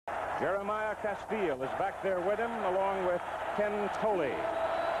Jeremiah Castile is back there with him, along with Ken Coley. And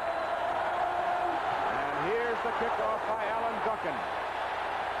here's the kickoff by Alan Duncan.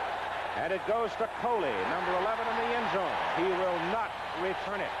 And it goes to Coley, number 11 in the end zone. He will not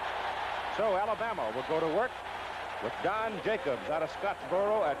return it. So Alabama will go to work with Don Jacobs out of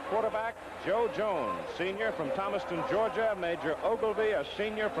Scottsboro at quarterback, Joe Jones, senior from Thomaston, Georgia, Major Ogilvie, a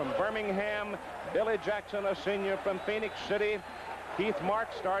senior from Birmingham, Billy Jackson, a senior from Phoenix City, Keith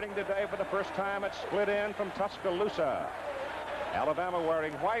Marks starting today for the first time at split end from Tuscaloosa. Alabama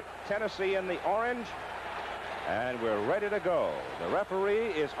wearing white, Tennessee in the orange, and we're ready to go. The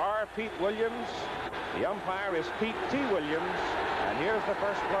referee is R. Pete Williams. The umpire is Pete T. Williams, and here's the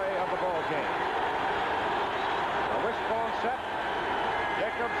first play of the ball game. The wishbone set.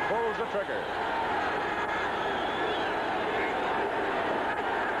 Jacobs pulls the trigger.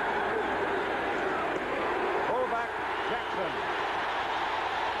 Fullback Jackson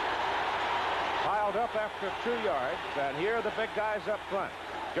piled up after 2 yards, and here are the big guys up front.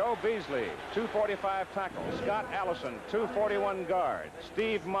 Joe Beasley, 245 tackle. Scott Allison, 241 guard.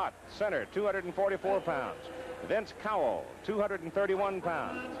 Steve Mott, center, 244 pounds. Vince Cowell, 231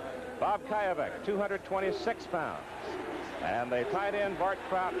 pounds. Bob Kajavec, 226 pounds. And they tied in Bart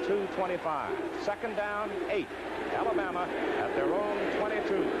Kraut, 225. Second down, 8. Alabama at their own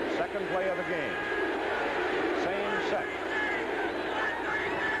 22. Second play of the game. Same set.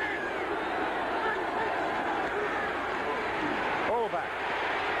 Fullback.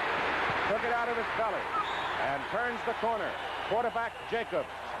 Took it out of his belly and turns the corner. Quarterback Jacobs,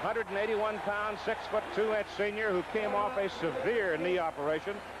 181 pounds, 6'2" senior who came off a severe knee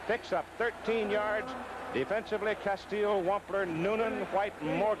operation, picks up 13 yards. Defensively, Castile, Wampler, Noonan, White,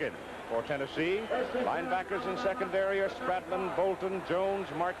 Morgan for Tennessee. Linebackers in secondary are Spradlin, Bolton, Jones,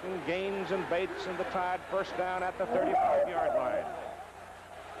 Martin, Gaines, and Bates, and the Tide first down at the 35-yard line.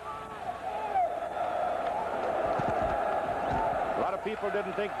 A lot of people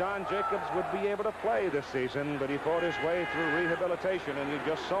didn't think Don Jacobs would be able to play this season, but he fought his way through rehabilitation, and you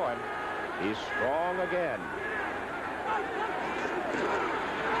just saw him. He's strong again.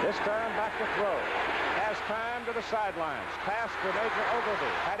 This time back to throw. Has time to the sidelines. Pass to Major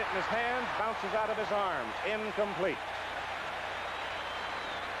Ogilvie. Had it in his hands, bounces out of his arms. Incomplete.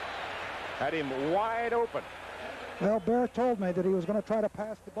 Had him wide open. Well, Bear told me that he was going to try to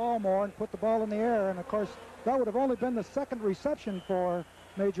pass the ball more and put the ball in the air, and of course that would have only been the second reception for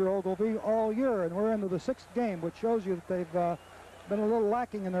Major Ogilvie all year, and we're into the 6th game, which shows you that they've been a little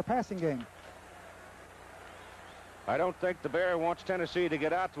lacking in their passing game. I don't think the Bear wants Tennessee to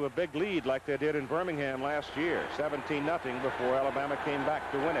get out to a big lead like they did in Birmingham last year, 17-0 before Alabama came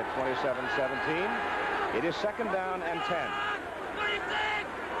back to win it, 27-17. It is second down and 10.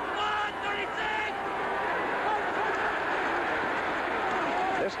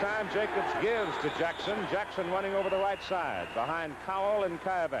 This time Jacobs gives to Jackson. Jackson running over the right side behind Cowell and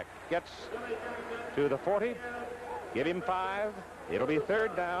Kajavec. Gets to the 40. Give him 5. It'll be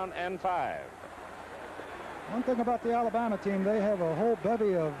third down and 5. One thing about the Alabama team, they have a whole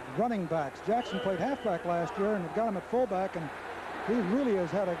bevy of running backs. Jackson played halfback last year and got him at fullback, and he really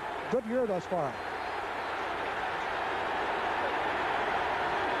has had a good year thus far.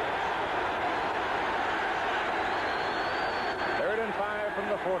 Third and 5 from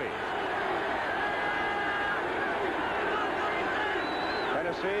the 40.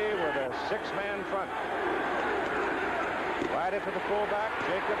 Tennessee with a 6-man front. Right it to the fullback.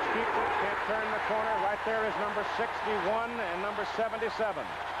 Jacobs keeps it. Can't turn the corner. Right there is number 61 and number 77.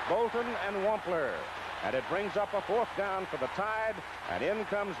 Bolton and Wampler. And it brings up a 4th down for the Tide. And in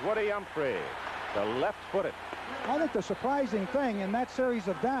comes Woody Humphrey, the left-footed. I think the surprising thing in that series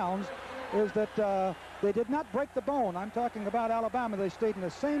of downs is that they did not break the bone. I'm talking about Alabama. They stayed in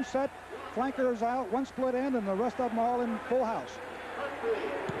the same set. Flankers out, one split end, and the rest of them all in full house.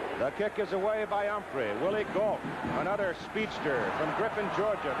 The kick is away by Humphrey. Willie Galt, another speedster from Griffin,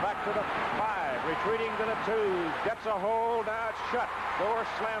 Georgia. Back to the 5, retreating to the 2. Gets a hold, now it's shut. Door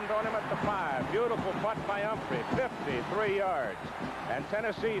slammed on him at the 5. Beautiful putt by Humphrey, 53 yards. And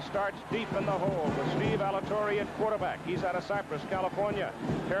Tennessee starts deep in the hole with Steve Alatorre at quarterback. He's out of Cypress, California.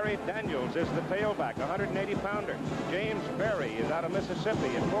 Terry Daniels is the tailback, 180-pounder. James Berry is out of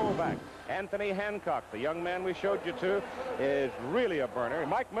Mississippi at fullback. Anthony Hancock, the young man we showed you to, is really a burner.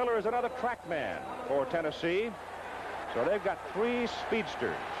 Mike Miller is another track man for Tennessee. So they've got 3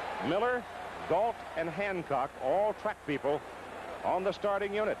 speedsters. Miller, Galt, and Hancock, all track people on the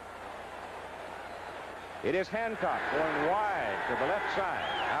starting unit. It is Hancock going wide to the left side,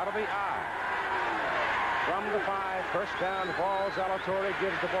 out of the I. From the 5, first down, Balls. Alatorre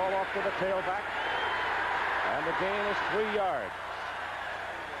gives the ball off to the tailback. And the gain is 3 yards.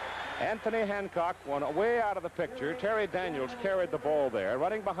 Anthony Hancock went way out of the picture. Terry Daniels carried the ball there.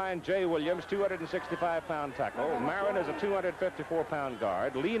 Running behind Jay Williams, 265-pound tackle. Marin is a 254-pound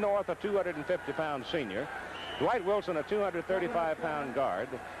guard. Lee North, a 250-pound senior. Dwight Wilson, a 235-pound guard.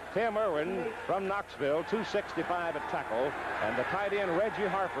 Tim Irwin from Knoxville, 265 at tackle. And the tight end, Reggie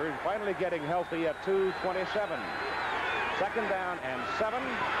Harper, finally getting healthy at 227. Second down and 7.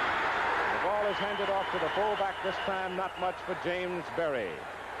 The ball is handed off to the fullback this time. Not much for James Berry.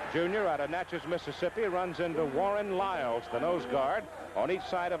 Junior out of Natchez, Mississippi, runs into Warren Lyles, the nose guard. On each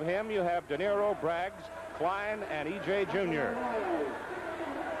side of him, you have De Niro, Braggs, Klein, and E.J. Junior.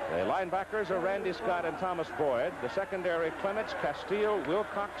 The linebackers are Randy Scott and Thomas Boyd. The secondary, Clements, Castile,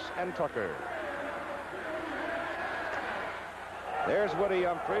 Wilcox, and Tucker. There's Woody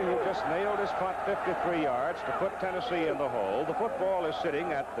Humphrey, who just nailed his punt 53 yards to put Tennessee in the hole. The football is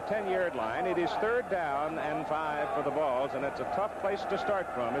sitting at the 10-yard line. It is 3rd down and 5 for the Vols, and it's a tough place to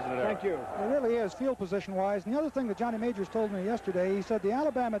start from, isn't it? Thank you. It really is, field position-wise. And the other thing that Johnny Majors told me yesterday, he said the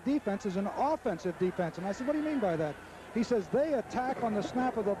Alabama defense is an offensive defense. And I said, what do you mean by that? He says they attack on the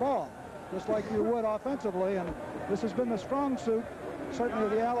snap of the ball, just like you would offensively. And this has been the strong suit, certainly, of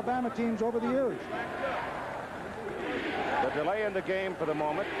the Alabama teams over the years. The delay in the game for the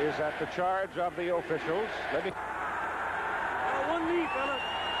moment is at the charge of the officials. Let me...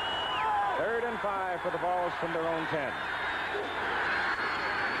 3rd and 5 for the Vols from their own 10.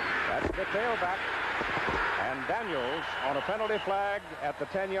 That's the tailback. And Daniels, on a penalty flag at the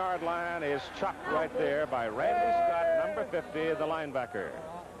 10-yard line, is chopped right there by Randy Scott, number 50, the linebacker.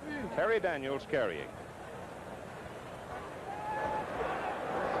 Terry Daniels carrying.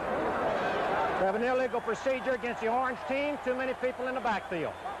 We have an illegal procedure against the orange team. Too many people in the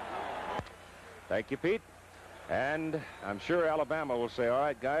backfield. Thank you, Pete. And I'm sure Alabama will say, all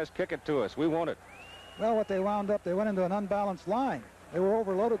right, guys, kick it to us. We want it. Well, what they wound up, they went into an unbalanced line. They were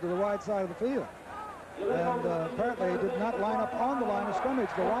overloaded to the wide side of the field. And apparently did not line up on the line of scrimmage,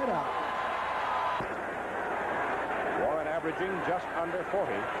 the wideout. Warren averaging just under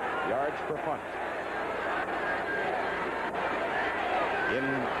 40 yards per punt. In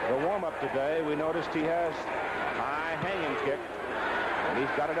the warm-up today, we noticed he has high hanging kick. And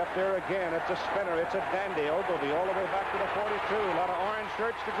he's got it up there again. It's a spinner. It's a dandy. Ogilvie all the way back to the 42. A lot of orange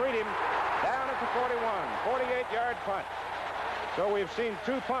shirts to greet him. Down at the 41. 48-yard punt. So we've seen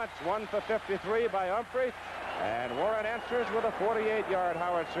 2 punts. One for 53 by Humphrey. And Warren answers with a 48-yard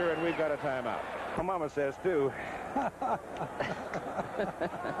howitzer, and we've got a timeout. My mama says, too.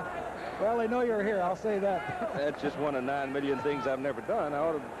 Well, they know you're here. I'll say that. That's just one of 9 million things I've never done. I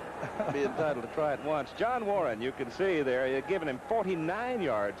ought to be entitled to try it once. John Warren, you can see there, you're giving him 49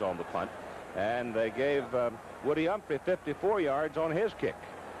 yards on the punt, and they gave Woody Humphrey 54 yards on his kick.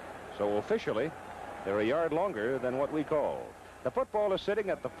 So officially, they're a yard longer than what we call. The football is sitting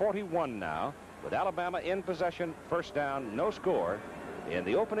at the 41 now, with Alabama in possession, first down, no score, in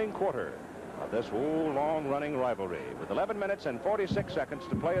the opening quarter of this whole long-running rivalry. With 11 minutes and 46 seconds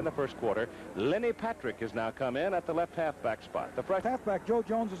to play in the first quarter, Lenny Patrick has now come in at the left halfback spot. The fresh halfback, Joe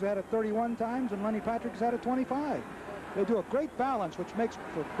Jones, has had it 31 times, and Lenny Patrick has had it 25. They do a great balance, which makes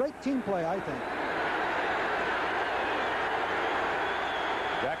for great team play, I think.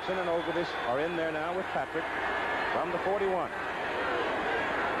 Jackson and Ogilvie are in there now with Patrick from the 41.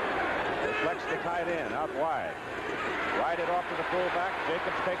 Reflects the tight end out wide. Right it off to the fullback.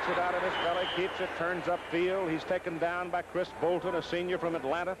 Jacobs takes it out of his belly, keeps it, turns upfield. He's taken down by Chris Bolton, a senior from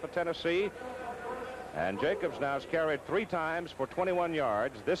Atlanta for Tennessee. And Jacobs now has carried 3 times for 21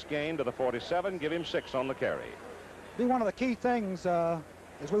 yards. This game to the 47, give him 6 on the carry. Be one of the key things as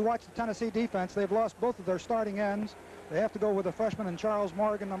we watch the Tennessee defense. They've lost both of their starting ends. They have to go with a freshman in Charles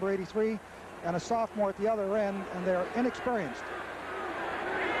Morgan, number 83, and a sophomore at the other end, and they're inexperienced.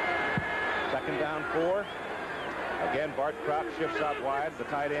 Second down 4. Again, Bart Kraut shifts out wide, the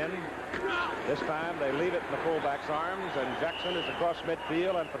tight end. This time they leave it in the fullback's arms, and Jackson is across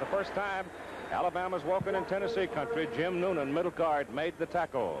midfield, and for the first time, Alabama's walking in Tennessee country. Jim Noonan, middle guard, made the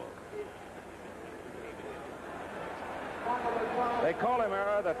tackle. They call him,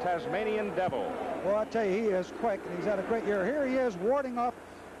 the Tasmanian Devil. Well, I tell you, he is quick, and he's had a great year. Here he is warding off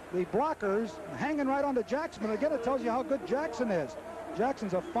the blockers, hanging right onto Jackson. And again, it tells you how good Jackson is.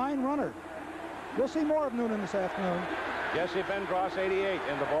 Jackson's a fine runner. We'll see more of Noonan this afternoon. Jesse Vendross, 88,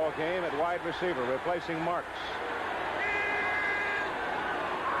 in the ball game at wide receiver, replacing Marks.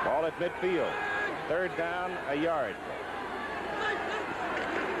 Ball at midfield. Third down, a yard.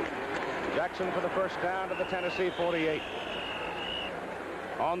 Jackson for the first down to the Tennessee 48.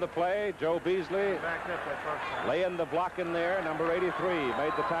 On the play, Joe Beasley laying the block in there. Number 83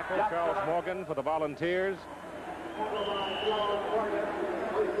 made the tackle. Charles Morgan for the Volunteers.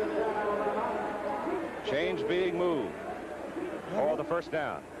 Chains being moved for the first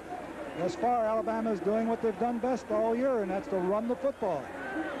down. Thus far, Alabama is doing what they've done best all year, and that's to run the football.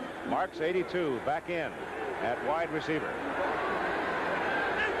 Marks 82 back in at wide receiver.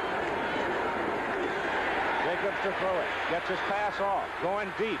 Jacobs to throw it. Gets his pass off. Going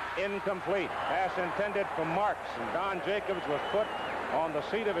deep. Incomplete. Pass intended for Marks. And Don Jacobs was put on the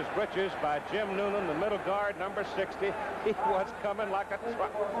seat of his britches by Jim Noonan, the middle guard, number 60. He was coming like a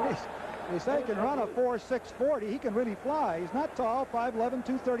truck. They say he can run a 4.6 40. He can really fly. He's not tall, 5'11",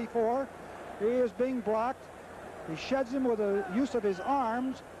 234. He is being blocked. He sheds him with the use of his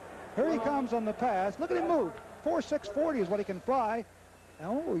arms. Here he comes on the pass. Look at him move. 4.6 40 is what he can fly.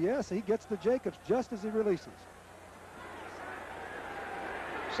 Oh, yes, he gets to Jacobs just as he releases.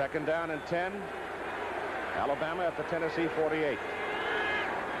 Second down and 10. Alabama at the Tennessee 48.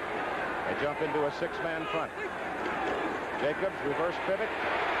 They jump into a six-man front. Jacobs, reverse pivot.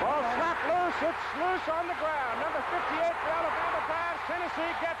 Ball slapped loose. It's loose on the ground. Number 58 for Alabama pass.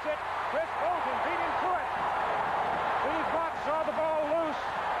 Tennessee gets it. Chris Bolton beat him to it. Steve Mott saw the ball loose.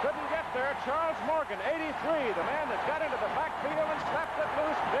 Couldn't get there. Charles Morgan, 83, the man that got into the backfield and slapped it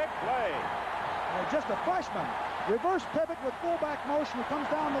loose. Big play. Just a freshman. Reverse pivot with fullback motion. He comes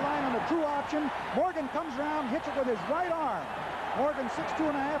down the line on a true option. Morgan comes around, hits it with his right arm. Morgan 6'2.5",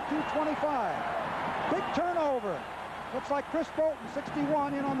 225. Big turnover. Looks like Chris Bolton,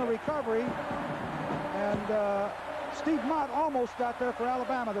 61, in on the recovery. And Steve Mott almost got there for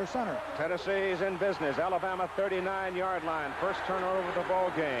Alabama, their center. Tennessee's in business. Alabama 39-yard line. First turnover of the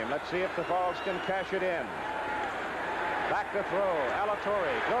ball game. Let's see if the Vols can cash it in. Back to throw.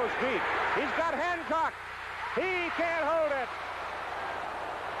 Alatorre goes deep. He's got Hancock. He can't hold it.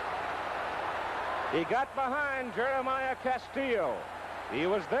 He got behind Jeremiah Castillo. He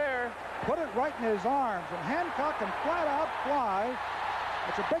was there. Put it right in his arms, and Hancock can flat out fly.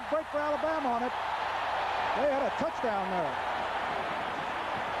 It's a big break for Alabama on it. They had a touchdown there.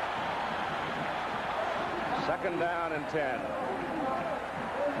 Second down and 10.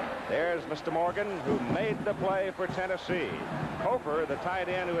 There's Mr. Morgan, who made the play for Tennessee. Cofer, the tight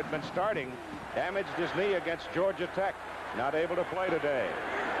end who had been starting, damaged his knee against Georgia Tech. Not able to play today.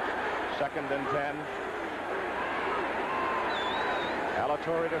 Second and 10.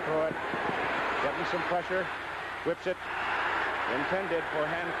 Alatorre to throw it. Getting some pressure. Whips it. Intended for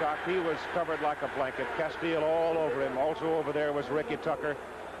Hancock. He was covered like a blanket. Castillo all over him. Also over there was Ricky Tucker.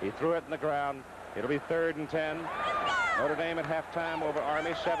 He threw it in the ground. It'll be 3rd and 10. Notre Dame at halftime over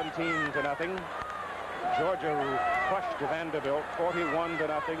Army, 17-0. Georgia crushed Vanderbilt,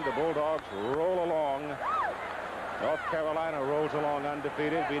 41-0. The Bulldogs roll along. North Carolina rolls along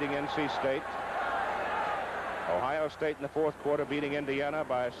undefeated, beating NC State. Ohio State in the fourth quarter beating Indiana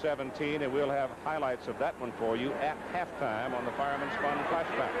by 17, and we'll have highlights of that one for you at halftime on the Fireman's Fund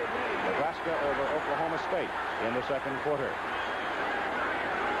flashback. Nebraska over Oklahoma State in the second quarter.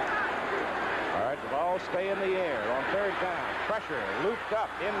 All right, the ball stay in the air on third down. Pressure, looped up,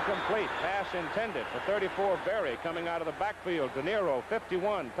 incomplete. Pass intended for 34, Berry coming out of the backfield. De Niro,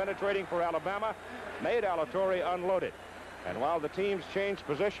 51, penetrating for Alabama, made Alatorre unloaded. And while the teams change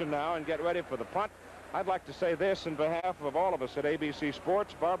position now and get ready for the punt, I'd like to say this in behalf of all of us at ABC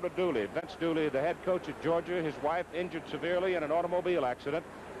Sports. Barbara Dooley, Vince Dooley, the head coach at Georgia, his wife injured severely in an automobile accident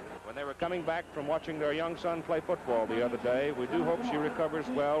when they were coming back from watching their young son play football the other day. We do hope she recovers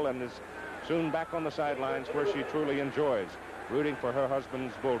well and is soon back on the sidelines where she truly enjoys rooting for her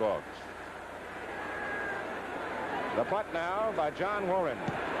husband's Bulldogs. The punt now by John Warren.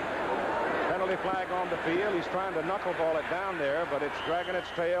 Penalty flag on the field. He's trying to knuckleball it down there, but it's dragging its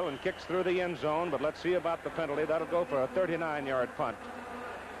tail and kicks through the end zone. But let's see about the penalty. That'll go for a 39-yard punt.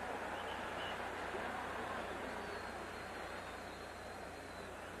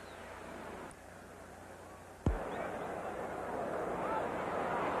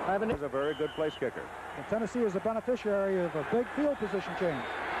 He's a very good place kicker. And Tennessee is the beneficiary of a big field position change.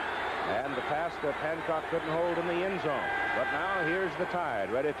 And the pass that Hancock couldn't hold in the end zone. But now here's the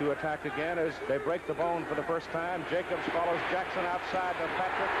Tide, ready to attack again as they break the bone for the first time. Jacobs follows Jackson outside to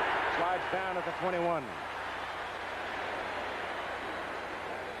Patrick, slides down at the 21.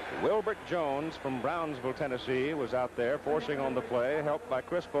 Wilbert Jones from Brownsville, Tennessee, was out there forcing on the play, helped by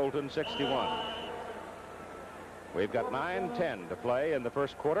Chris Bolton, 61. We've got 9:10 to play in the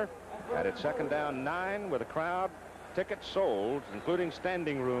first quarter, and it's second down 9 with a crowd. Tickets sold, including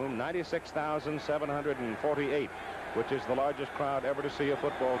standing room, 96,748, which is the largest crowd ever to see a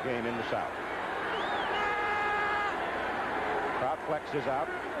football game in the South. Crowd flex is out.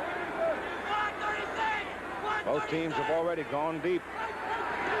 Both teams have already gone deep.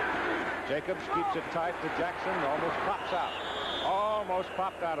 Jacobs keeps it tight to Jackson, almost pops out. Almost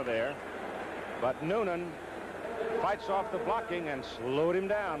popped out of there. But Noonan fights off the blocking and slowed him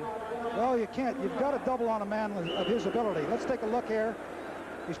down. Well, you can't. You've got to double on a man of his ability. Let's take a look here.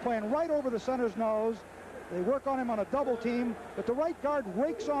 He's playing right over the center's nose. They work on him on a double team, but the right guard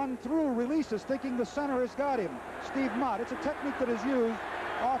rakes on through, releases, thinking the center has got him. Steve Mott. It's a technique that is used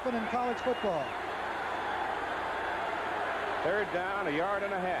often in college football. Third down, 1.5 yards.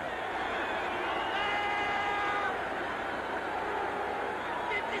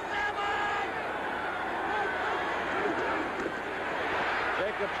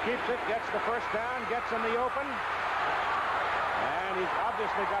 Jacobs keeps it, gets the first down, gets in the open. And he's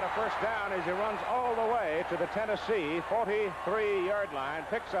obviously got a first down as he runs all the way to the Tennessee 43-yard line,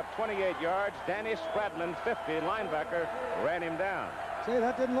 picks up 28 yards. Danny Spradlin, 50, linebacker, ran him down. See,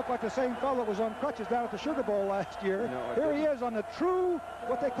 that didn't look like the same fellow that was on crutches down at the Sugar Bowl last year. No, here he is on the true,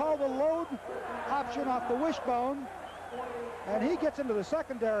 what they call the load option off the wishbone. And he gets into the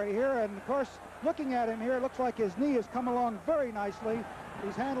secondary here, and of course, looking at him here, it looks like his knee has come along very nicely.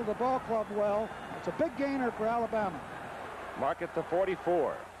 He's handled the ball club well. It's a big gainer for Alabama. Mark at the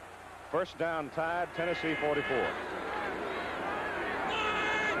 44. First down, Tide, Tennessee 44.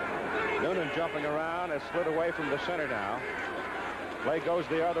 Noonan jumping around has slid away from the center now. Play goes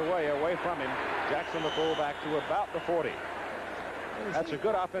the other way, away from him. Jackson, the fullback, to about the 40. That's a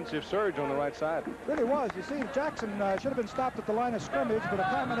good offensive surge on the right side. Really was. You see, Jackson should have been stopped at the line of scrimmage, but a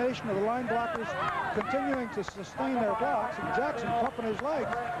combination of the line blockers continuing to sustain their blocks, and Jackson pumping his legs.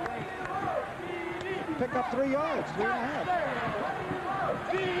 Pick up 3 yards, 3.5.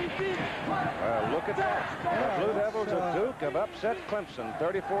 Well, look at that. The Blue Devils of Duke have upset Clemson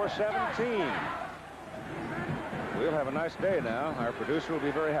 34-17. We'll have a nice day now. Our producer will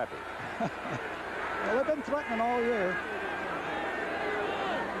be very happy. Well, they've been threatening all year.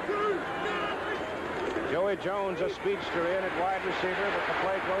 Joey Jones, a speedster, in at wide receiver, but the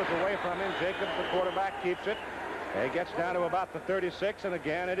play goes away from him. Jacobs, the quarterback, keeps it. He gets down to about the 36, and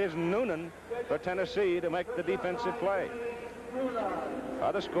again it is Noonan for Tennessee to make the defensive play.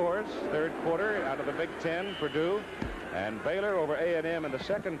 Other scores, third quarter out of the Big Ten, Purdue and Baylor over A&M in the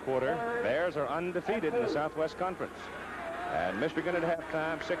second quarter. Bears are undefeated in the Southwest Conference. And Michigan at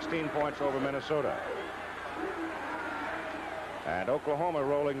halftime, 16 points over Minnesota. And Oklahoma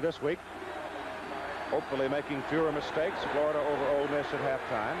rolling this week, hopefully making fewer mistakes. Florida over Ole Miss at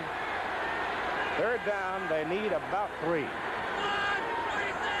halftime. Third down, they need about 3.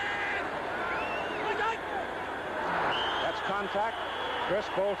 That's contact. Chris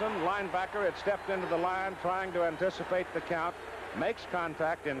Bolton, linebacker, had stepped into the line trying to anticipate the count. Makes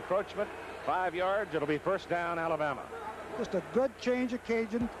contact, encroachment, 5 yards. It'll be first down, Alabama. Just a good change of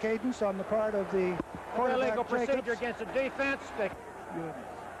cadence on the part of the quarterback, illegal procedure Jacobs. against the defense.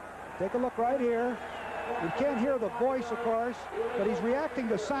 Take a look right here. You can't hear the voice, of course, but he's reacting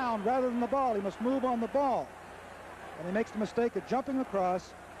to sound rather than the ball. He must move on the ball. And he makes the mistake of jumping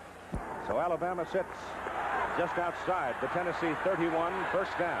across. So Alabama sits just outside the Tennessee 31,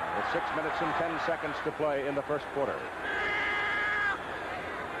 first down with 6 minutes and 10 seconds to play in the first quarter.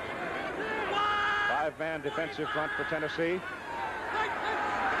 5-man defensive front for Tennessee.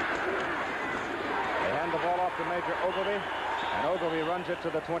 They hand the ball off to Major Ogilvy, and Ogilvy runs it to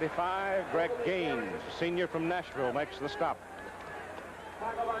the 25. Greg Gaines, senior from Nashville, makes the stop.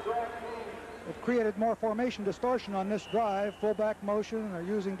 They've created more formation distortion on this drive, fullback motion. They're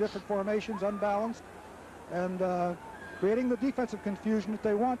using different formations, unbalanced, and creating the defensive confusion that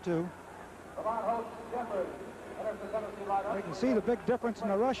they want to. You can see the big difference in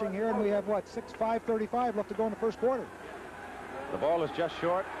the rushing here, and we have, what, 5:35 left to go in the first quarter. The ball is just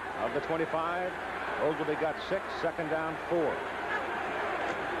short of the 25. Ogilvy got 6, second down, 4.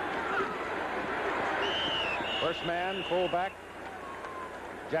 First man, fullback,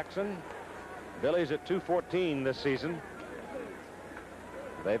 Jackson. Billy's at 214 this season.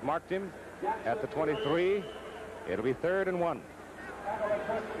 They've marked him at the 23. It'll be 3rd and 1.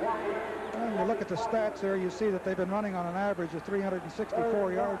 When you look at the stats there, you see that they've been running on an average of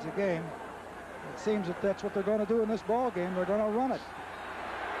 364 yards a game. It seems that that's what they're going to do in this ball game. They're going to run it.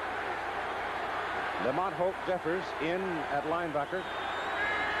 Lamont Holt Jeffers in at linebacker,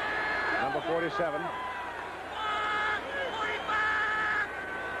 number 47.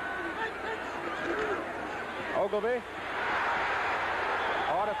 Ogilvy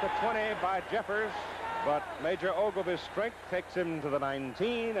caught at the 20 by Jeffers, but Major Ogilvy's strength takes him to the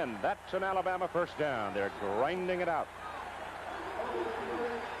 19, and that's an Alabama first down. They're grinding it out.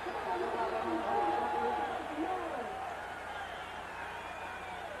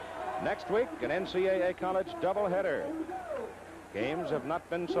 Next week, an NCAA college doubleheader. Games have not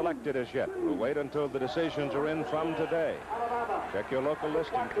been selected as yet. We'll wait until the decisions are in from today. Check your local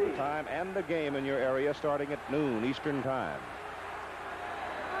listing for the time and the game in your area starting at noon Eastern time.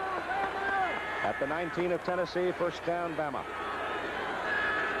 At the 19 of Tennessee, first down, Bama.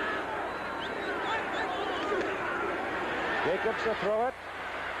 Jacobs to throw it.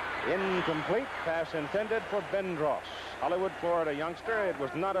 Incomplete. Pass intended for Bendross. Hollywood, Florida youngster. It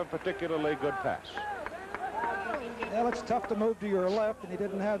was not a particularly good pass. Well, it's tough to move to your left, and he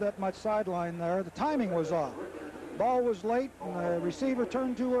didn't have that much sideline there. The timing was off. Ball was late, and the receiver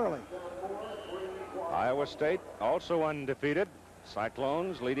turned too early. Iowa State also undefeated.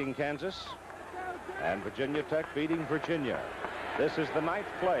 Cyclones leading Kansas. And Virginia Tech beating Virginia. This is the 9th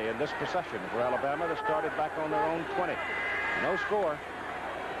play in this possession for Alabama that started back on their own 20. No score.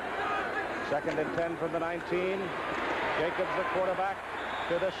 2nd and 10 from the 19. Jacobs, the quarterback,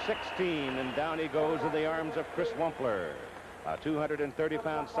 to the 16, and down he goes in the arms of Chris Wampler. A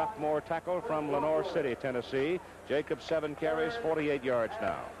 230-pound sophomore tackle from Lenore City, Tennessee. Jacobs 7 carries, 48 yards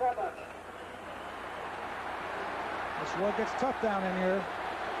now. This one gets tough down in here.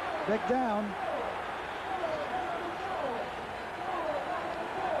 Big down.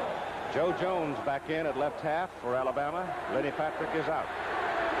 Joe Jones back in at left half for Alabama. Lenny Patrick is out.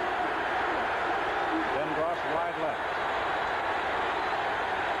 Bendross wide left.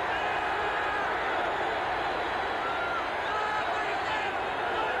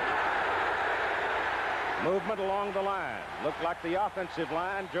 Movement along the line. Looked like the offensive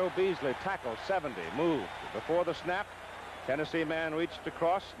line. Joe Beasley tackle 70. Moved. Before the snap, Tennessee man reached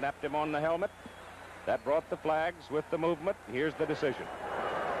across, snapped him on the helmet. That brought the flags with the movement. Here's the decision.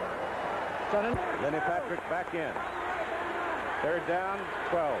 Lenny Patrick back in. 3rd down,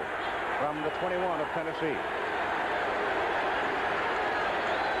 12 from the 21 of Tennessee.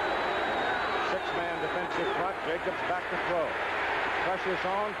 6-man defensive front. Jacobs back to throw. Pressures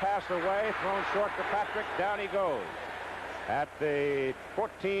on, pass away, thrown short to Patrick. Down he goes at the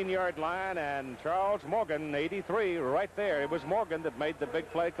 14-yard line, and Charles Morgan, 83, right there. It was Morgan that made the big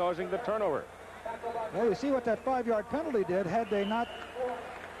play, causing the turnover. Well, you see what that 5-yard penalty did. Had they not,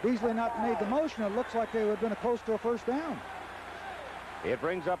 Beasley not made the motion, it looks like they would have been close to a first down. It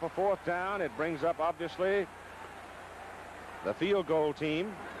brings up a 4th down. It brings up, obviously, the field goal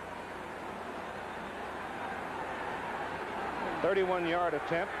team. 31-yard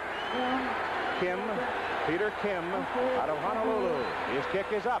attempt. Peter Kim out of Honolulu. His kick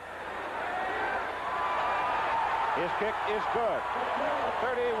is up. His kick is good. A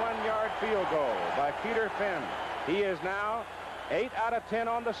 31-yard field goal by Peter Finn. He is now 8 out of 10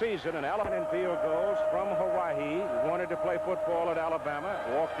 on the season, and Alabama in field goals from Hawaii. He wanted to play football at Alabama.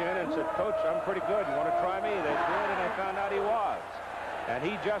 Walked in and said, "Coach, I'm pretty good. You want to try me?" They did, and they found out he was. And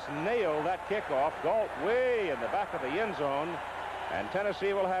he just nailed that kickoff. Galt way in the back of the end zone. And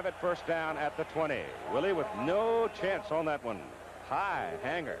Tennessee will have it first down at the 20. Willie with no chance on that one. High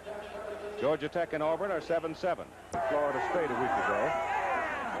hanger. Georgia Tech and Auburn are 7-7. Florida State a week ago.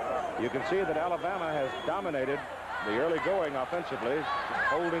 You can see that Alabama has dominated the early going offensively,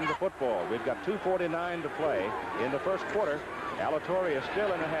 holding the football. We've got 2:49 to play in the first quarter. Alatorre is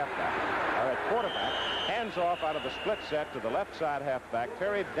still in a halfback, or at quarterback. Hands off out of the split set to the left side halfback,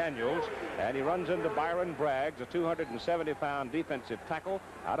 Terry Daniels, and he runs into Byron Braggs, a 270-pound defensive tackle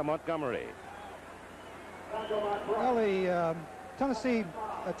out of Montgomery. Well, the Tennessee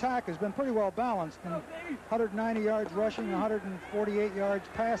attack has been pretty well balanced. 190 yards rushing, 148 yards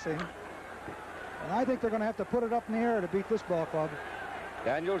passing. And I think they're going to have to put it up in the air to beat this ball club.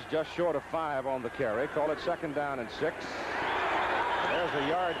 Daniels just short of 5 on the carry. Call it 2nd down and 6. There's a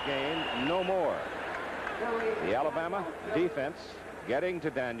yard gain, no more. The Alabama defense getting to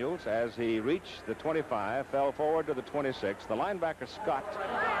Daniels as he reached the 25, fell forward to the 26. The linebacker Scott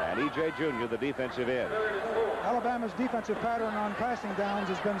and E.J. Jr., the defensive end. Alabama's defensive pattern on passing downs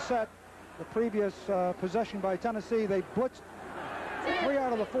has been set. The previous possession by Tennessee, they blitzed 3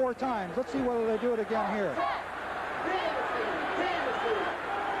 out of the 4 times. Let's see whether they do it again here.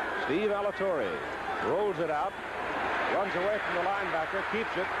 Steve Alatorre rolls it out, runs away from the linebacker,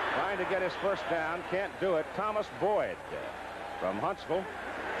 keeps it, trying to get his first down, can't do it. Thomas Boyd from Huntsville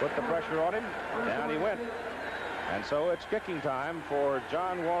put the pressure on him. Down he went. And so it's kicking time for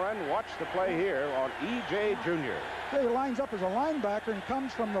John Warren. Watch the play here on E.J. Jr. He lines up as a linebacker and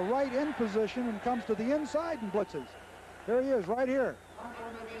comes from the right end position and comes to the inside and blitzes. There he is, right here.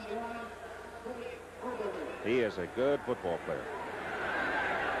 He is a good football player.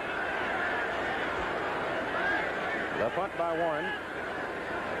 The punt by Warren.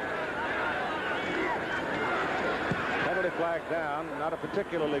 Penalty flag down. Not a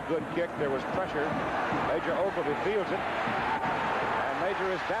particularly good kick. There was pressure. Major Ogilvie fields it. And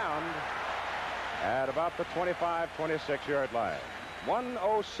Major is down. at about the 25, 26-yard line.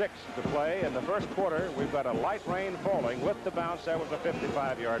 1:06 to play in the first quarter. We've got a light rain falling. With the bounce, that was a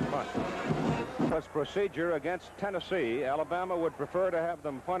 55-yard punt. This procedure against Tennessee. Alabama would prefer to have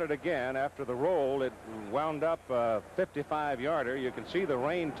them punted again. After the roll, it wound up a 55-yarder. You can see the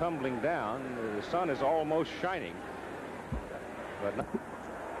rain tumbling down. The sun is almost shining. But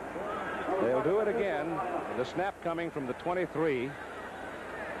they'll do it again. The snap coming from the 23.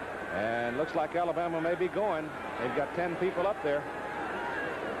 And looks like Alabama may be going. They've got 10 people up there.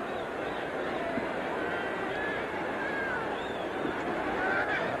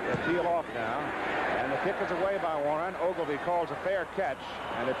 They peel off now. And the kick is away by Warren. Ogilvie calls a fair catch.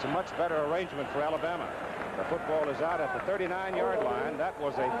 And it's a much better arrangement for Alabama. The football is out at the 39-yard line. That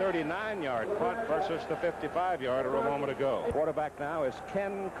was a 39-yard punt versus the 55-yarder a moment ago. Quarterback now is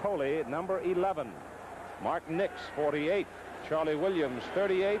Ken Coley, number 11. Mark Nix, 48. Charlie Williams,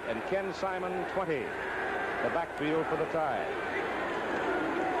 38, and Ken Simon, 20. The backfield for the Tide.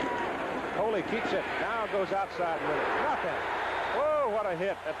 Coley keeps it. Now goes outside with it. Nothing. Whoa, what a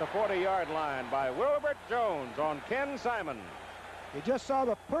hit at the 40-yard line by Wilbert Jones on Ken Simon. You just saw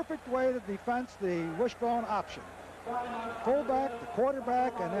the perfect way to defense the wishbone option. Fullback, the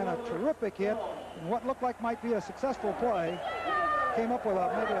quarterback, and then a terrific hit in what looked like might be a successful play. Came up with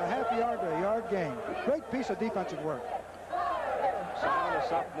maybe a half yard to a yard gain. Great piece of defensive work. Simon, a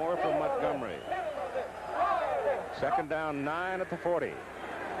sophomore from Montgomery. Second down, 9 at the 40.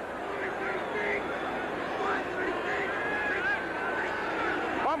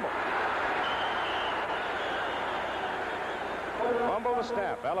 Fumble. Fumble the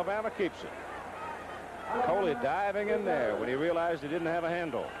snap. Alabama keeps it. Coley diving in there when he realized he didn't have a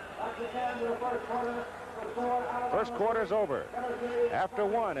handle. First quarter's over. After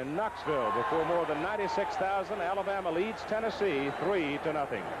one in Knoxville before more than 96,000, Alabama leads Tennessee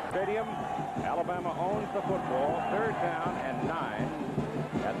 3-0. Stadium, Alabama owns the football. Third down and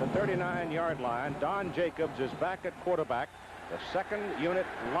 9 at the 39-yard line. Don Jacobs is back at quarterback. The second unit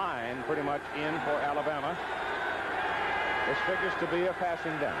line pretty much in for Alabama. This figures to be a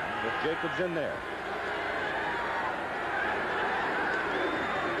passing down with Jacobs in there.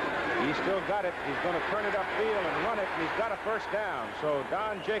 He's still got it. He's going to turn it upfield and run it. And he's got a first down. So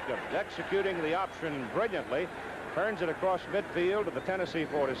Don Jacobs, executing the option brilliantly, turns it across midfield to the Tennessee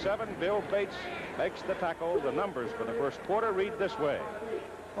 47. Bill Bates makes the tackle. The numbers for the first quarter read this way.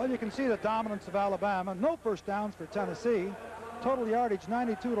 Well, you can see the dominance of Alabama. No first downs for Tennessee. Total yardage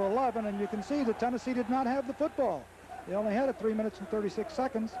 92-11, and you can see that Tennessee did not have the football. They only had it 3 minutes and 36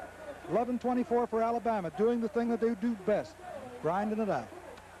 seconds. 11-24 for Alabama, doing the thing that they do best, grinding it out.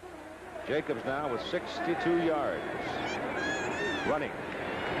 Jacobs now with 62 yards. Running.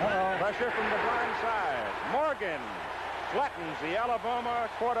 Pressure from the blind side. Morgan flattens the Alabama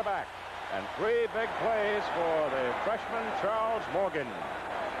quarterback. And 3 big plays for the freshman Charles Morgan.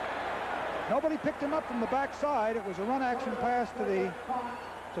 Nobody picked him up from the backside. It was a run action pass to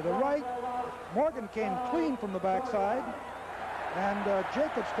the right. Morgan came clean from the backside. And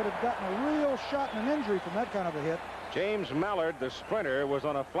Jacobs could have gotten a real shot and an injury from that kind of a hit. James Mallard, the sprinter, was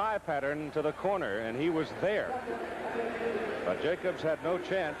on a fly pattern to the corner, and he was there. But Jacobs had no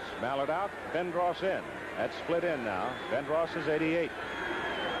chance. Mallard out, Bendross in. That's split in now. Bendross is 88.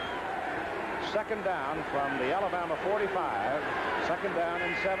 Second down from the Alabama 45. Second down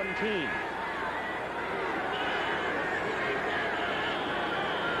and 17. 10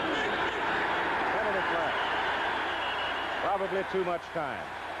 minutes left. Probably too much time.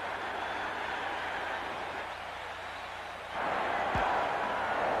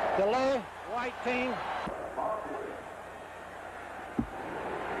 Delay, white team.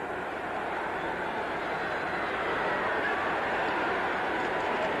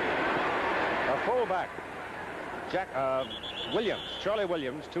 A fullback, Williams, Charlie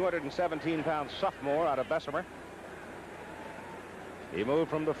Williams, 217-pound sophomore out of Bessemer. He moved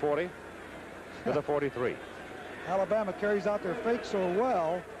from the 40 to the 43. Alabama carries out their fake so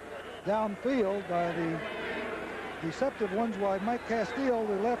well downfield by the deceptive ones. While Mike Castile,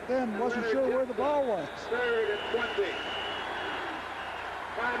 the left end, wasn't sure where the ball was. Third and 20.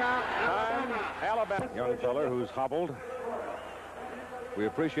 Time, Alabama. Young feller who's hobbled. We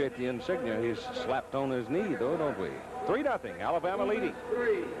appreciate the insignia he's slapped on his knee, though, don't we? 3-0, Alabama leading.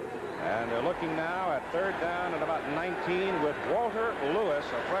 And they're looking now at third down and about 19 with Walter Lewis,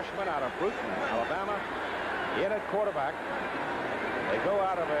 a freshman out of Bruton, Alabama, in at quarterback. They go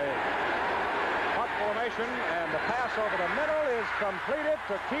out of a punt formation, and the pass over the middle is completed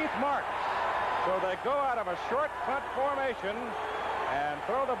to Keith Marks. So they go out of a short punt formation, and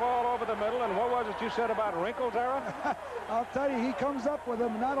throw the ball over the middle. And what was it you said about wrinkles, Aaron? I'll tell you, he comes up with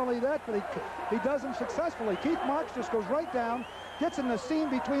them. Not only that, but he does them successfully. Keith Marks just goes right down, gets in the seam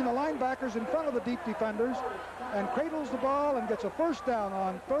between the linebackers in front of the deep defenders, and cradles the ball and gets a first down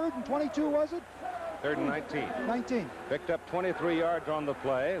on 3rd and 22, was it? 3rd and 19. 19. Picked up 23 yards on the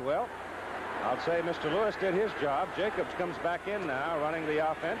play. Well, I'll say Mr. Lewis did his job. Jacobs comes back in now, running the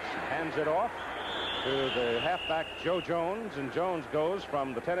offense, hands it off to the halfback Joe Jones, and Jones goes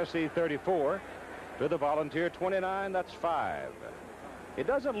from the Tennessee 34 to the Volunteer 29. That's 5. It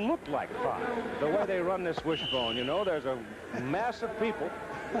doesn't look like 5 the way they run this wishbone. You know, there's a mass of people,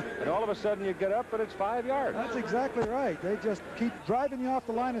 and all of a sudden you get up and it's 5 yards. That's exactly right. They just keep driving you off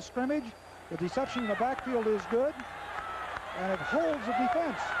the line of scrimmage. The deception in the backfield is good, and it holds the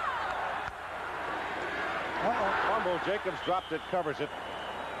defense. Fumble. Jacobs dropped it, covers it.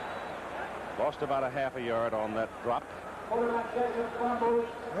 Lost about a half a yard on that drop. Well,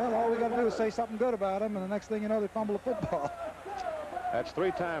 all we got to do is say something good about him, and the next thing you know, they fumble the football. That's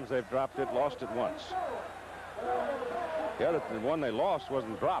 3 times they've dropped it, lost it once. The one they lost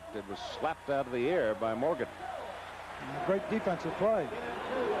wasn't dropped. It was slapped out of the air by Morgan. Great defensive play.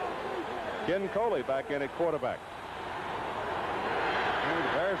 Ken Coley back in at quarterback. And the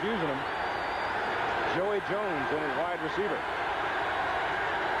Bears using him. Joey Jones in at wide receiver.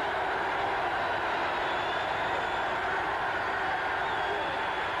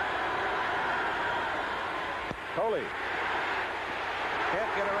 Coley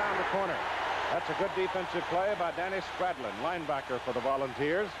can't get around the corner. That's a good defensive play by Danny Spradlin, linebacker for the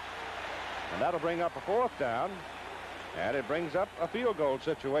Volunteers. And that'll bring up a 4th down. And it brings up a field goal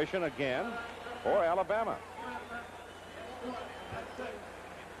situation again for Alabama.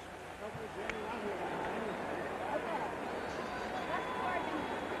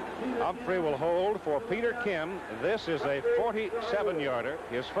 Humphrey will hold for Peter Kim. This is a 47-yarder.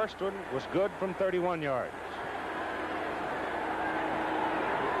 His first one was good from 31 yards.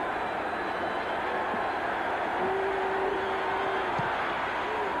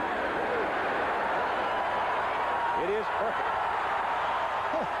 It is perfect.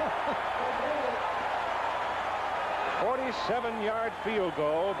 47-yard field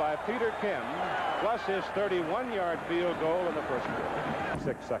goal by Peter Kim, plus his 31-yard field goal in the first quarter.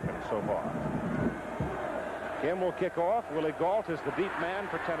 6 seconds so far. Kim will kick off. Willie Gault is the deep man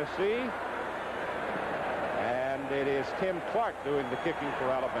for Tennessee. And it is Tim Clark doing the kicking for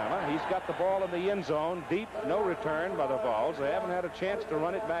Alabama. He's got the ball in the end zone. Deep, no return by the Vols. They haven't had a chance to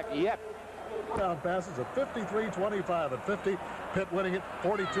run it back yet. Down passes of 53-25 at 50. Pitt winning it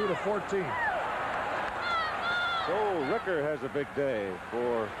 42-14. So Ricker has a big day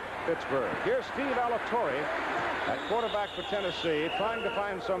for Pittsburgh. Here's Steve Alatorre at quarterback for Tennessee, trying to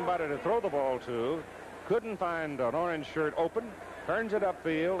find somebody to throw the ball to. Couldn't find an orange shirt open. Turns it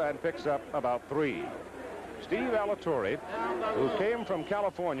upfield and picks up about 3. Steve Alatorre, who came from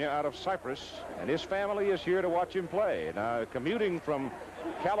California out of Cyprus, and his family is here to watch him play. Now, commuting from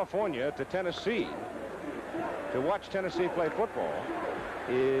California to Tennessee to watch Tennessee play football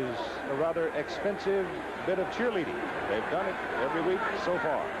is a rather expensive bit of cheerleading. They've done it every week so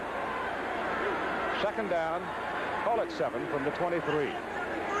far. 2nd down, call it 7 from the 23.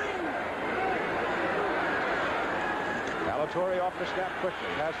 Alatorre off the snap quickly,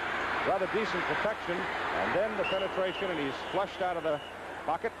 has rather decent protection, and then the penetration, and he's flushed out of the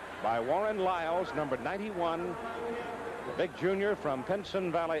pocket by Warren Lyles, number 91, the big junior from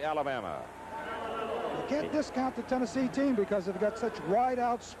Pinson Valley, Alabama. You can't discount the Tennessee team because they've got such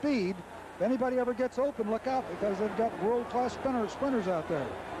wide-out speed. If anybody ever gets open, look out, because they've got world-class sprinters out there.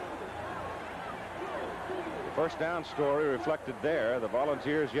 First down story reflected there. The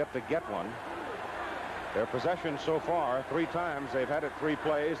Volunteers yet to get one. Their possession so far, 3 times. They've had it 3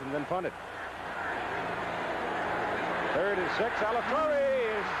 plays and then punted. 3rd and 6.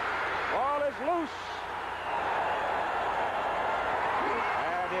 Alatorre's ball is loose.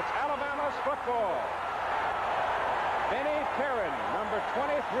 And it's Alabama's football. Benny Perrin, number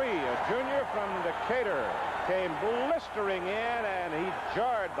 23, a junior from Decatur, came blistering in, and he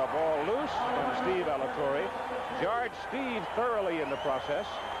jarred the ball loose from Steve Alatorre. Jarred Steve thoroughly in the process.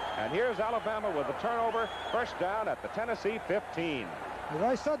 And here's Alabama with the turnover. First down at the Tennessee 15. As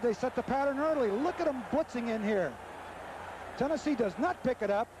I said, they set the pattern early. Look at them blitzing in here. Tennessee does not pick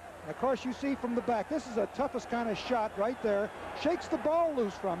it up. Of course, you see from the back, this is the toughest kind of shot right there. Shakes the ball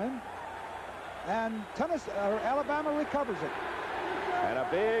loose from him. And Alabama recovers it. And a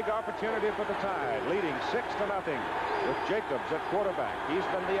big opportunity for the Tide, leading 6-0 with Jacobs at quarterback. He's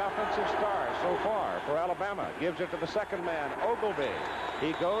been the offensive star so far for Alabama. Gives it to the second man, Ogilvie.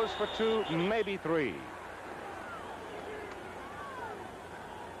 He goes for 2, maybe 3.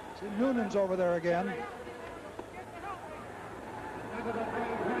 See, Noonan's over there again.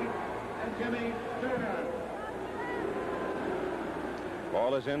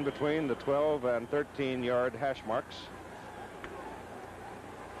 Ball is in between the 12 and 13-yard hash marks.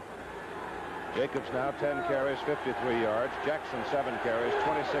 Jacobs now 10 carries, 53 yards. Jackson 7 carries,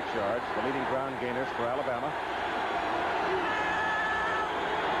 26 yards. The leading ground gainers for Alabama.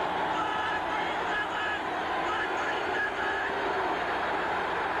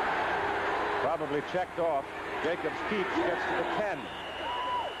 Probably checked off. Jacobs keeps, gets to the 10.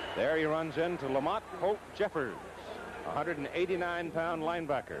 There he runs into Lamont Hope Jeffers, 189-pound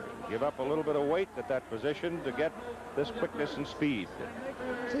linebacker. Give up a little bit of weight at that position to get this quickness and speed.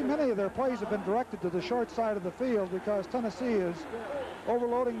 See, many of their plays have been directed to the short side of the field because Tennessee is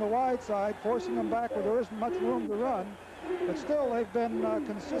overloading the wide side, forcing them back where there isn't much room to run. But still, they've been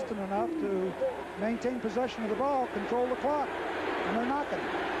consistent enough to maintain possession of the ball, control the clock, and they're knocking.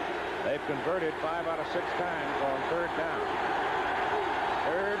 They've converted 5 out of 6 times on third down.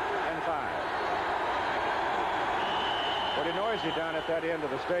 3rd and 5. Pretty noisy down at that end of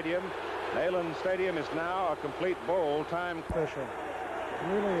the stadium. Neyland Stadium is now a complete bowl time. Official.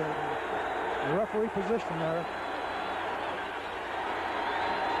 Really a referee position there.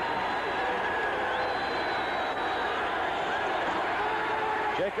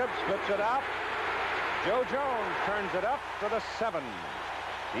 Jacobs splits it out. Joe Jones turns it up for the 7.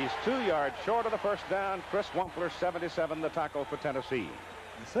 He's 2 yards short of the first down. Chris Wampler, 77, the tackle for Tennessee.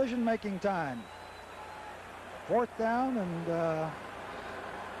 Decision-making time. 4th down and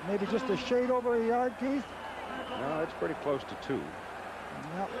maybe just a shade over a yard, Keith. No, it's pretty close to 2.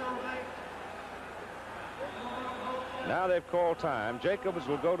 Yep. Now they've called time. Jacobs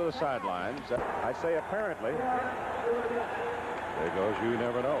will go to the sidelines. I say apparently. There goes you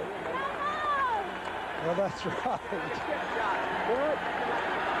never know. Well, that's right.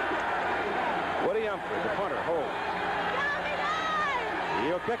 Woody Humphrey, the punter, holds.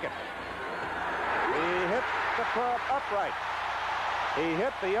 He'll kick it. He hit the club upright. He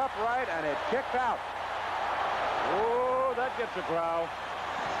hit the upright and it kicked out. Oh, that gets a growl.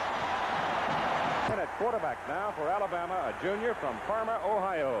 And at quarterback now for Alabama, a junior from Parma,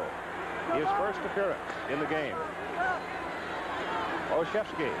 Ohio. His first appearance in the game.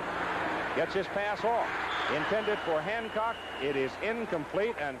 Olszewski gets his pass off. Intended for Hancock. It is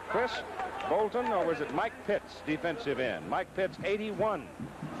incomplete, and Chris Bolton, or was it Mike Pitts, defensive end. Mike Pitts, 81,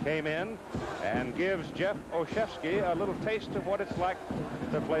 came in and gives Jeff Olszewski a little taste of what it's like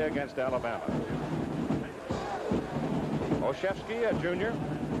to play against Alabama. Olszewski, a junior,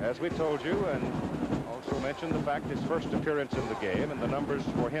 as we told you, and also mentioned the fact his first appearance in the game and the numbers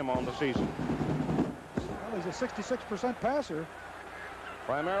for him on the season. Well, he's a 66% passer.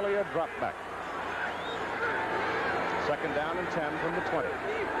 Primarily a drop back. 2nd down and 10 from the 20.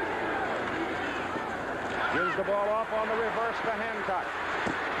 Gives the ball off on the reverse to Hancock.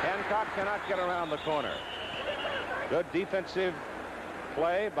 Hancock cannot get around the corner. Good defensive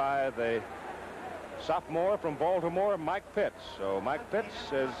play by the sophomore from Baltimore, Mike Pitts. So Mike Pitts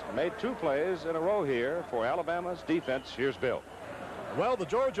has made 2 plays in a row here for Alabama's defense. Here's Bill. Well, the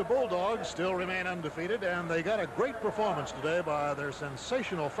Georgia Bulldogs still remain undefeated, and they got a great performance today by their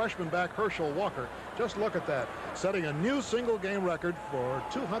sensational freshman back Herschel Walker. Just look at that, setting a new single-game record for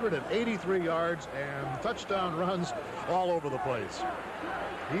 283 yards and touchdown runs all over the place.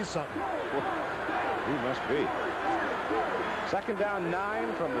 He's something. He must be. 2nd down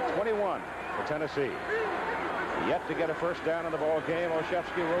 9 from the 21 for Tennessee. Yet to get a first down in the ball game.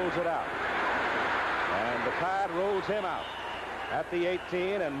 Olszewski rolls it out. And the Tide rolls him out at the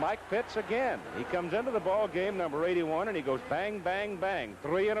 18, and Mike Pitts again. He comes into the ball game, number 81, and he goes bang, bang, bang,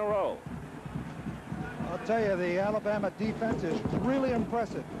 3 in a row. I'll tell you, the Alabama defense is really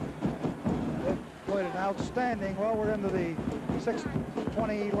impressive. They've played an outstanding, well, we're into the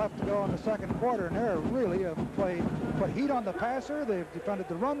 6:20 left to go in the 2nd quarter, and they're really put heat on the passer. They've defended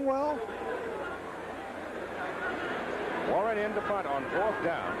the run well. Warren in to punt on 4th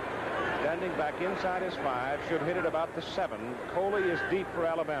down. Standing back inside his 5, should hit it about the 7. Coley is deep for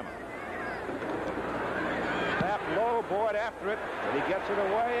Alabama. Snap low, Boyd after it, but he gets it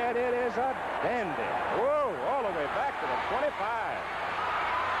away, and it is a dandy. Whoa, all the way back to the 25.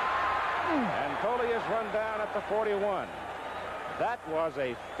 And Coley is run down at the 41. That was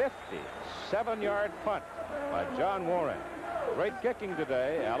a 57-yard punt by John Warren. Great kicking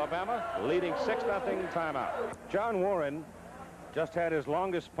today. Alabama leading 6-0 timeout. John Warren just had his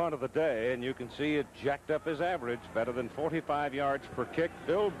longest punt of the day, and you can see it jacked up his average, better than 45 yards per kick.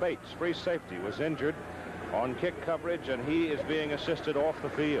 Bill Bates, free safety, was injured on kick coverage, and he is being assisted off the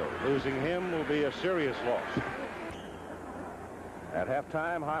field. Losing him will be a serious loss. At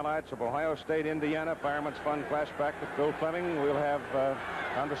halftime, highlights of Ohio State, Indiana, Fireman's Fun flashback with Bill Fleming. We'll have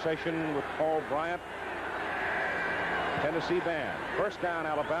conversation with Paul Bryant. Tennessee band. First down,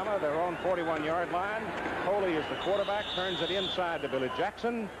 Alabama, their own 41-yard line. Coley is the quarterback, turns it inside to Billy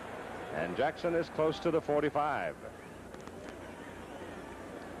Jackson, and Jackson is close to the 45.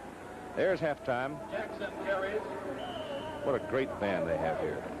 There's halftime. Jackson carries. What a great band they have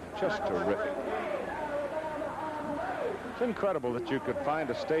here. Just terrific. It's incredible that you could find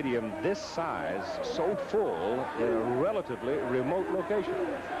a stadium this size so full in a relatively remote location.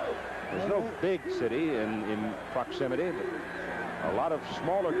 There's no big city in proximity, but a lot of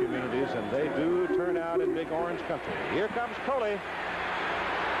smaller communities, and they do turn out in big orange country. Here comes Coley.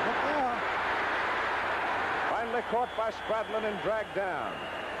 Finally caught by Spradlin and dragged down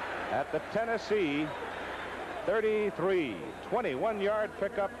at the Tennessee 33. 21-yard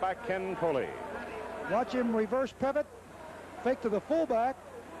pickup by Ken Coley. Watch him reverse pivot, fake to the fullback,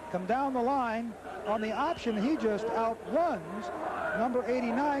 come down the line. On the option, he just outruns number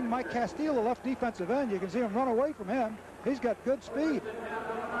 89, Mike Castile, the left defensive end. You can see him run away from him. He's got good speed.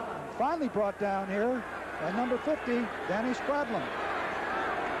 Finally brought down here by number 50, Danny Spradlin.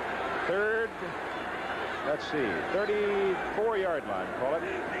 Third, let's see, 34-yard line, call it.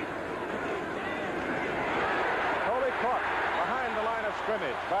 Coley caught behind the line of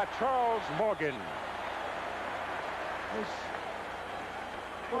scrimmage by Charles Morgan.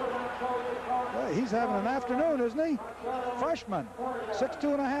 He's having an afternoon, isn't he? Freshman,